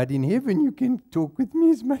said, but in heaven you can talk with me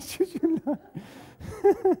as much as you like.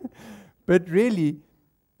 But really,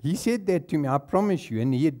 he said that to me, I promise you,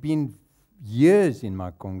 and he had been years in my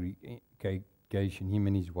congregation, him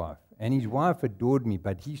and his wife. And his wife adored me,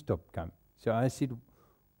 but he stopped coming. So I said,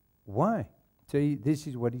 why? So this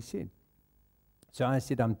is what he said. So I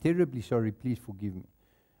said, I'm terribly sorry, please forgive me.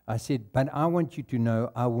 I said, but I want you to know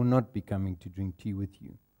I will not be coming to drink tea with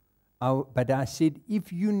you. But I said,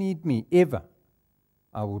 if you need me ever,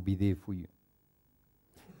 I will be there for you.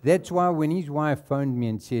 That's why when his wife phoned me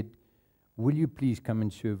and said, will you please come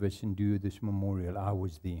and serve us and do this memorial? I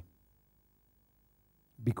was there.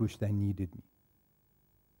 Because they needed me.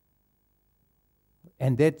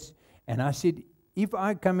 And I said, if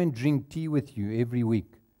I come and drink tea with you every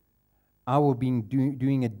week, I will be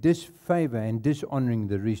doing a disfavor and dishonoring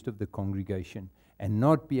the rest of the congregation and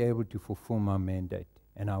not be able to fulfill my mandate.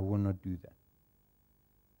 And I will not do that.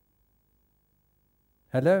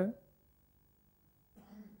 Hello?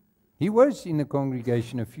 He was in the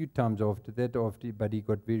congregation a few times after that, but he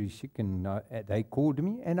got very sick, and they called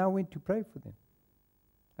me, and I went to pray for them.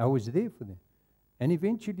 I was there for them. And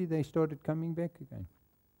eventually they started coming back again.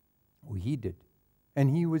 Or he did.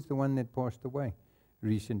 And he was the one that passed away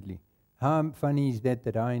recently. How funny is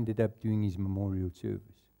that I ended up doing his memorial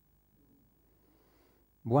service?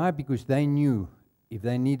 Why? Because they knew if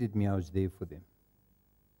they needed me, I was there for them.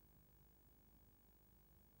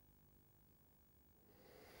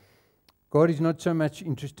 God is not so much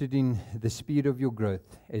interested in the speed of your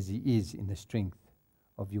growth as He is in the strength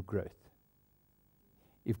of your growth.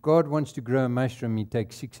 If God wants to grow a mushroom, He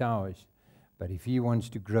takes 6 hours. But if He wants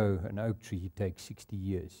to grow an oak tree, He takes 60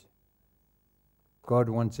 years. God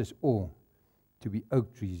wants us all to be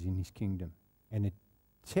oak trees in His kingdom. And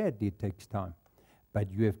sadly, it takes time. But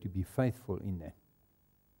you have to be faithful in that.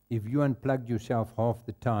 If you unplug yourself half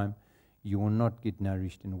the time, you will not get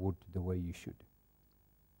nourished and watered the way you should.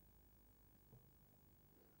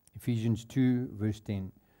 Ephesians 2, verse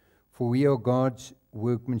 10. For we are God's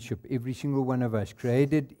workmanship, every single one of us,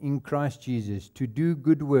 created in Christ Jesus to do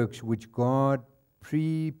good works which God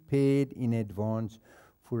prepared in advance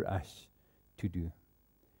for us to do.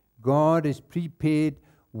 God has prepared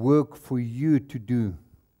work for you to do.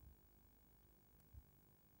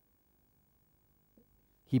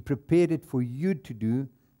 He prepared it for you to do,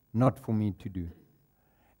 not for me to do.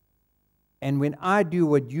 And when I do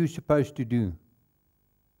what you're supposed to do,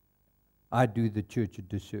 I do the church a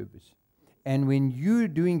disservice. And when you're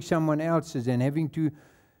doing someone else's and having to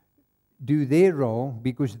do their role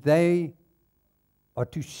because they are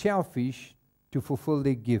too selfish to fulfill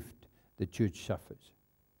their gift, the church suffers.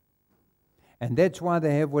 And that's why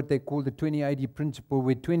they have what they call the 20-80 principle,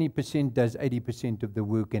 where 20% does 80% of the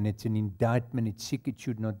work, and it's an indictment. It's sick. It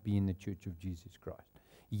should not be in the Church of Jesus Christ.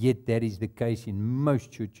 Yet that is the case in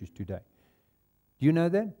most churches today. Do you know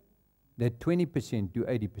that? That 20% do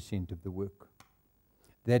 80% of the work.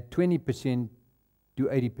 That 20% do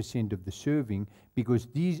 80% of the serving, because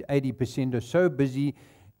these 80% are so busy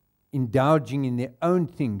indulging in their own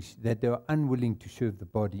things that they are unwilling to serve the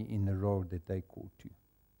body in the role that they call to.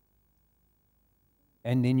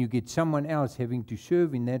 And then you get someone else having to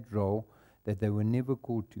serve in that role that they were never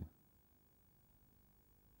called to.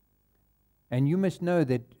 And you must know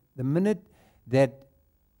that the minute that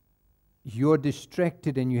you're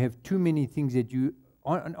distracted and you have too many things that you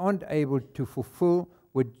aren't able to fulfill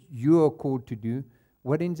what you are called to do,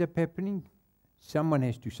 what ends up happening? Someone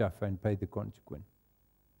has to suffer and pay the consequence.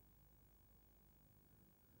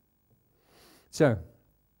 So,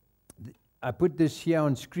 I put this here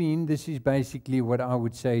on screen. This is basically what I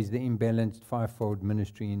would say is the imbalanced fivefold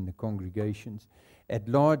ministry in the congregations. At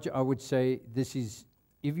large, I would say this is,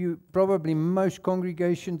 if you, probably most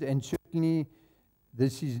congregations, and certainly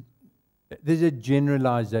this is a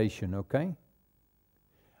generalization, okay?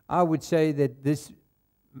 I would say that this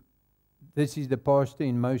is the pastor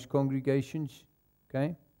in most congregations,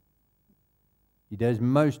 okay? He does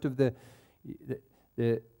most of the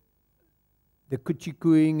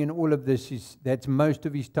kuchikuing and all of this, that's most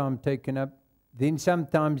of his time taken up. Then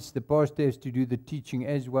sometimes the pastor has to do the teaching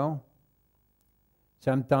as well.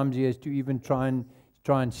 Sometimes he has to even try and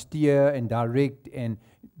steer and direct and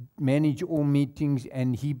manage all meetings,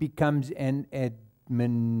 and he becomes an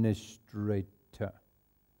administrator.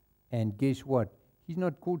 And guess what? He's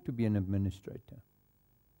not called to be an administrator.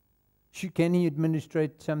 Can he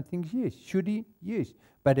administrate some things? Yes. Should he? Yes.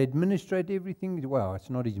 But administrate everything? Well, it's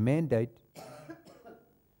not his mandate.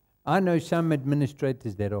 I know some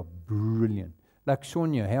administrators that are brilliant. Like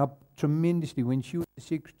Sonia helped tremendously when she was the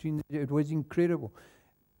secretary. It was incredible.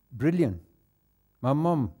 Brilliant. My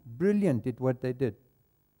mom, brilliant at what they did.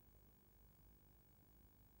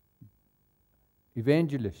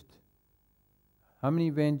 Evangelist. How many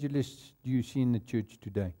evangelists do you see in the church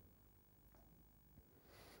today?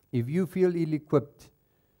 If you feel ill-equipped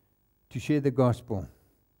to share the gospel,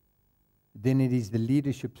 then it is the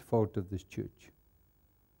leadership's fault of this church.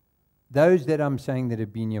 Those that I'm saying that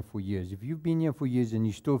have been here for years, if you've been here for years and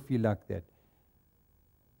you still feel like that,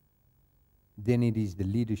 then it is the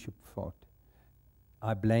leadership's fault.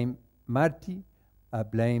 I blame Marty, I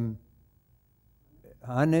blame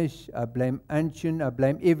Hannes, I blame Anshin, I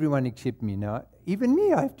blame everyone except me. Now, even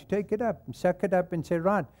me, I have to take it up and suck it up and say,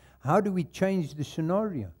 right, how do we change the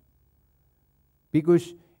scenario?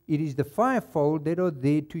 Because it is the fivefold that are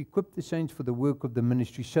there to equip the saints for the work of the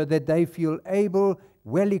ministry, so that they feel able,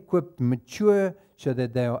 well-equipped, mature, so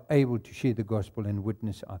that they are able to share the gospel and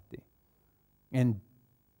witness out there. And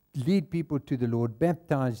lead people to the Lord,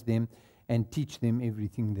 baptize them, and teach them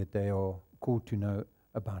everything that they are called to know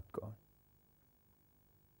about God.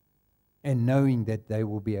 And knowing that they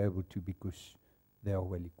will be able to because they are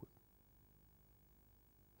well-equipped.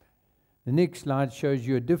 The next slide shows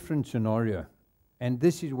you a different scenario. And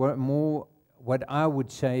this is what I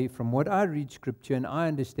would say from what I read Scripture and I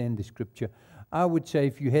understand the Scripture. I would say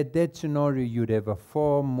if you had that scenario, you'd have a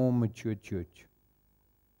far more mature church.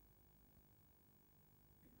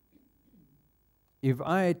 If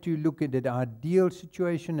I had to look at an ideal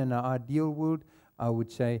situation and an ideal world, I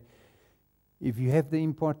would say if you have the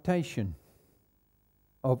impartation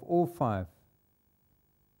of all five,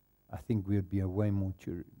 I think we would be a way more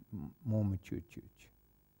mature church.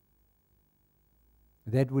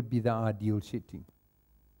 That would be the ideal setting.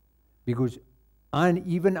 Because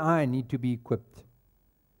even I need to be equipped.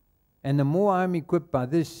 And the more I'm equipped by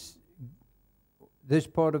this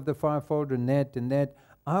part of the fivefold and that,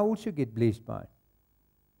 I also get blessed by it.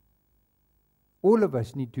 All of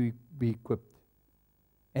us need to be equipped.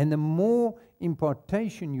 And the more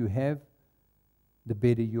impartation you have, the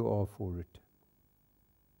better you are for it.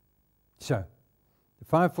 So, The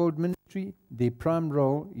fivefold ministry, their prime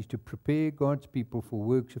role is to prepare God's people for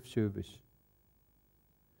works of service.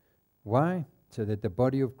 Why? So that the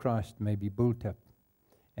body of Christ may be built up,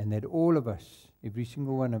 and that all of us, every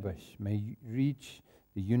single one of us, may reach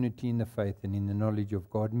the unity in the faith and in the knowledge of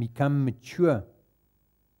God, and become mature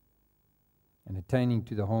and attaining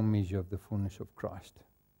to the whole measure of the fullness of Christ.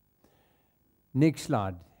 Next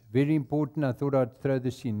slide. Very important. I thought I'd throw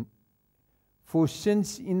this in. For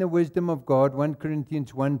since in the wisdom of God, 1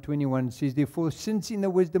 Corinthians 1:21 says, therefore, since in the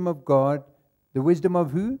wisdom of God, the wisdom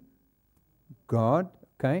of who? God,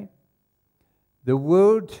 okay? The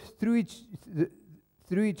world, through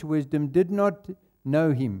its wisdom, did not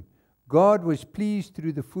know him. God was pleased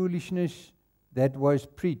through the foolishness that was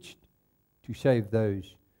preached to save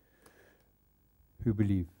those who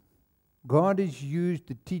believe. God has used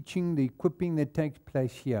the teaching, the equipping that takes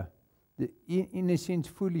place here, in a sense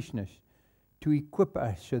foolishness, to equip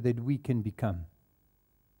us so that we can become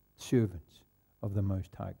servants of the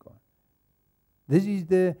Most High God. This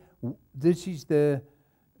is the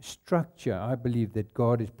structure, I believe, that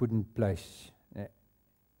God has put in place.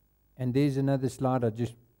 And there's another slide. I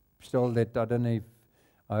just stole that. I don't know if,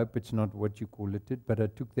 I hope it's not what you call it, but I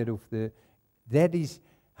took that off the, that is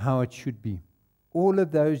how it should be. All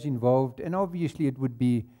of those involved, and obviously it would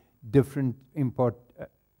be different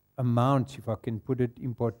amounts, if I can put it,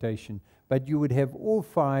 importation. But you would have all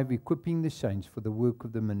five equipping the saints for the work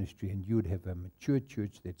of the ministry, and you would have a mature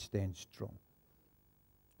church that stands strong.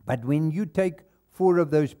 But when you take 4 of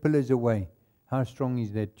those pillars away, how strong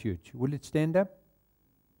is that church? Will it stand up?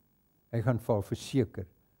 Hy gaan val, verseker.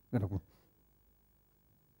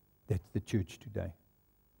 That's the church today.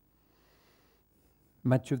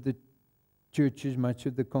 Much of the churches, much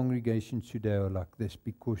of the congregations today are like this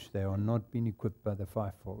because they are not being equipped by the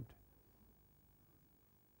fivefold.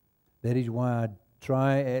 That is why I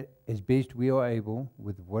try as best we are able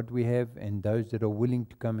with what we have, and those that are willing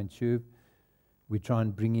to come and serve, we try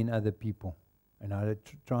and bring in other people. And I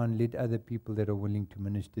try and let other people that are willing to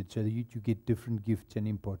minister so that you get different gifts and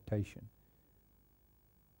impartation.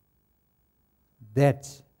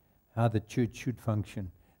 That's how the church should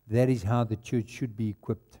function. That is how the church should be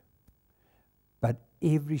equipped. But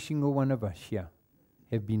every single one of us here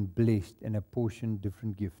have been blessed and apportioned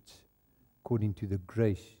different gifts according to the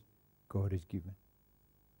grace God has given.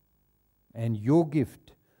 And your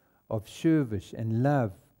gift of service and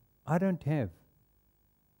love, I don't have.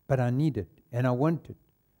 But I need it and I want it.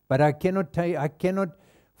 But I cannot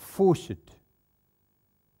force it.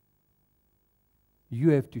 You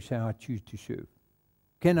have to say, I choose to serve.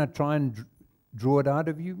 Can I try and draw it out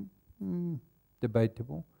of you?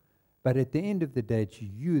 Debatable. But at the end of the day, it's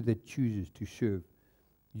you that chooses to serve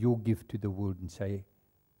your gift to the world and say,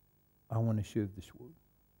 I want to serve this world.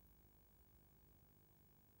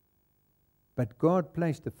 But God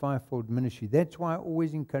placed the fivefold ministry. That's why I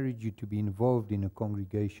always encourage you to be involved in a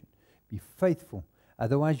congregation. Be faithful.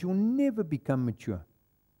 Otherwise, you'll never become mature.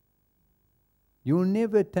 You'll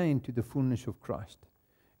never attain to the fullness of Christ.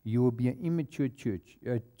 You will be an immature church,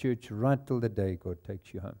 a church right till the day God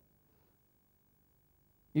takes you home.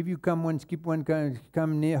 If you come one, skip one,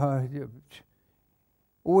 come near,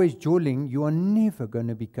 always jolling, you are never going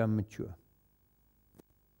to become mature.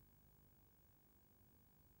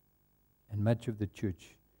 And much of the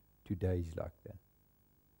church today is like that.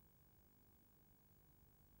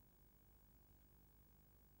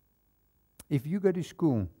 If you go to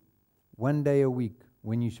school 1 day a week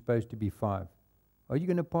when you're supposed to be 5, are you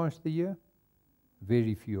going to pass the year?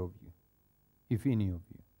 Very few of you, if any of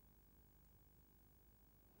you.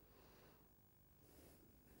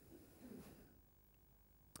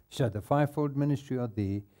 So the fivefold ministry are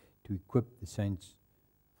there to equip the saints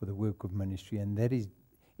for the work of ministry, and that is,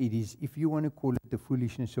 it is, if you want to call it the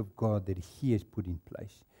foolishness of God that He has put in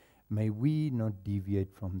place, may we not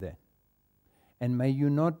deviate from that. And may you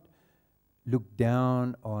not look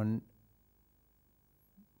down on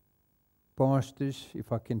pastors,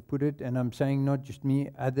 if I can put it, and I'm saying not just me,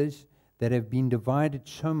 others that have been divided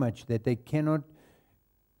so much that they cannot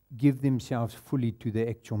give themselves fully to the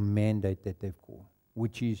actual mandate that they've called,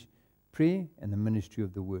 which is prayer and the ministry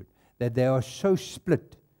of the word. That they are so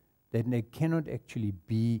split that they cannot actually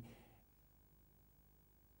be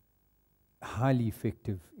highly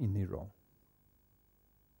effective in their role.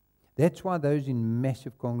 That's why those in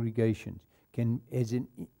massive congregations can, as an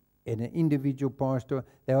individual pastor,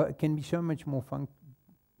 they can be so much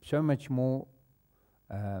more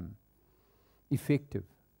effective.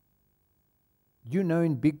 You know,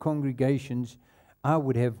 in big congregations, I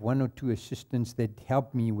would have 1 or 2 assistants that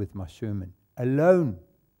help me with my sermon alone,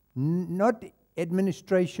 not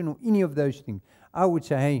administration or any of those things. I would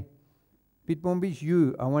say, hey, Pete Bombies,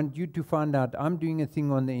 I want you to find out. I'm doing a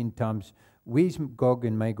thing on the end times. Where's Gog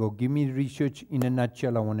and Magog? Give me research in a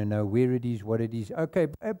nutshell. I want to know where it is, what it is. Okay,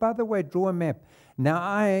 by the way, draw a map. Now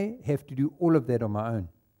I have to do all of that on my own.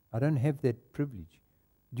 I don't have that privilege.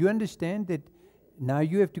 Do you understand that now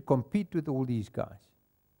you have to compete with all these guys?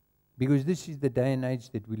 Because this is the day and age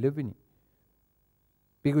that we live in.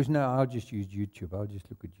 Because now I'll just use YouTube. I'll just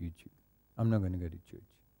look at YouTube. I'm not going to go to church.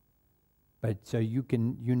 But so you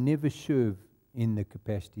never serve in the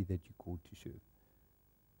capacity that you're called to serve.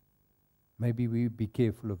 Maybe we be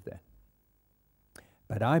careful of that.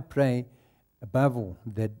 But I pray, above all,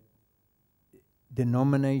 that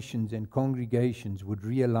denominations and congregations would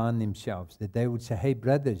realign themselves, that they would say, hey,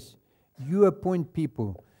 brothers, you appoint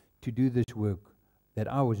people to do this work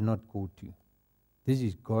that I was not called to. This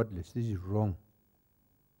is godless. This is wrong.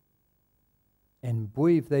 And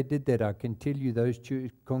boy, if they did that, I can tell you those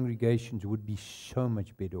congregations would be so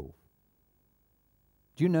much better off.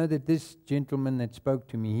 Do you know that this gentleman that spoke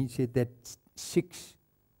to me, he said that 6,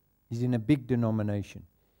 he's in a big denomination.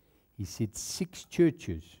 He said 6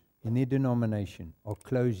 churches in their denomination are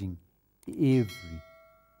closing every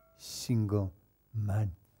single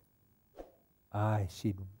month. I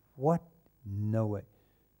said, what? No way.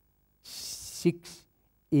 6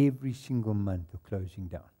 every single month are closing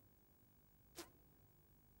down.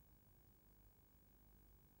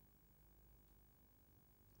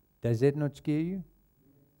 Does that not scare you?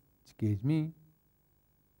 It scares me.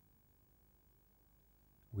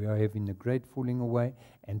 We are having a great falling away,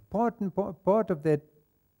 and part of that,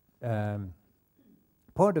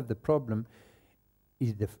 part of the problem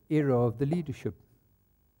is the error of the leadership,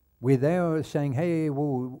 where they are saying, hey,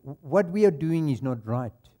 well, what we are doing is not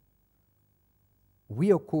right.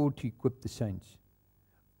 We are called to equip the saints.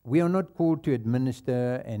 We are not called to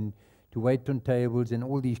administer and to wait on tables and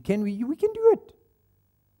all these. Can we? We can do it.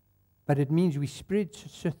 But it means we spread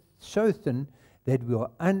so thin that we are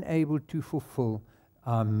unable to fulfill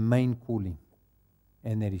our main calling,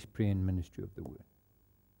 and that is prayer and ministry of the word.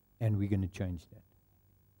 And we're going to change that.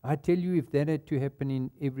 I tell you, if that had to happen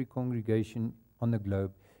in every congregation on the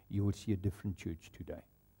globe, you will see a different church today.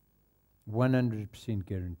 100%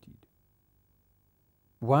 guaranteed.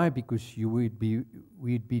 Why? Because we'd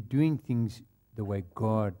be doing things the way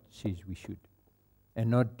God says we should, and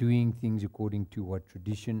not doing things according to what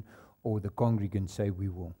tradition or the congregants say we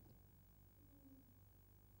will.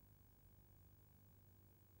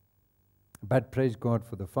 But praise God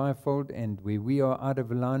for the fivefold, and where we are out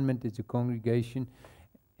of alignment as a congregation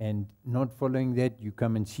and not following that, you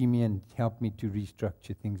come and see me and help me to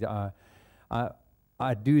restructure things.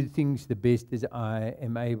 I do things the best as I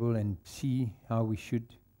am able and see how we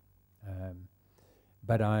should.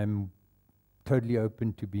 But I'm totally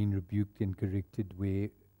open to being rebuked and corrected where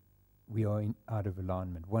we are out of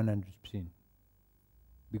alignment, 100%.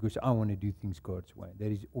 Because I want to do things God's way. That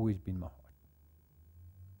has always been my heart.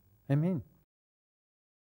 Amen.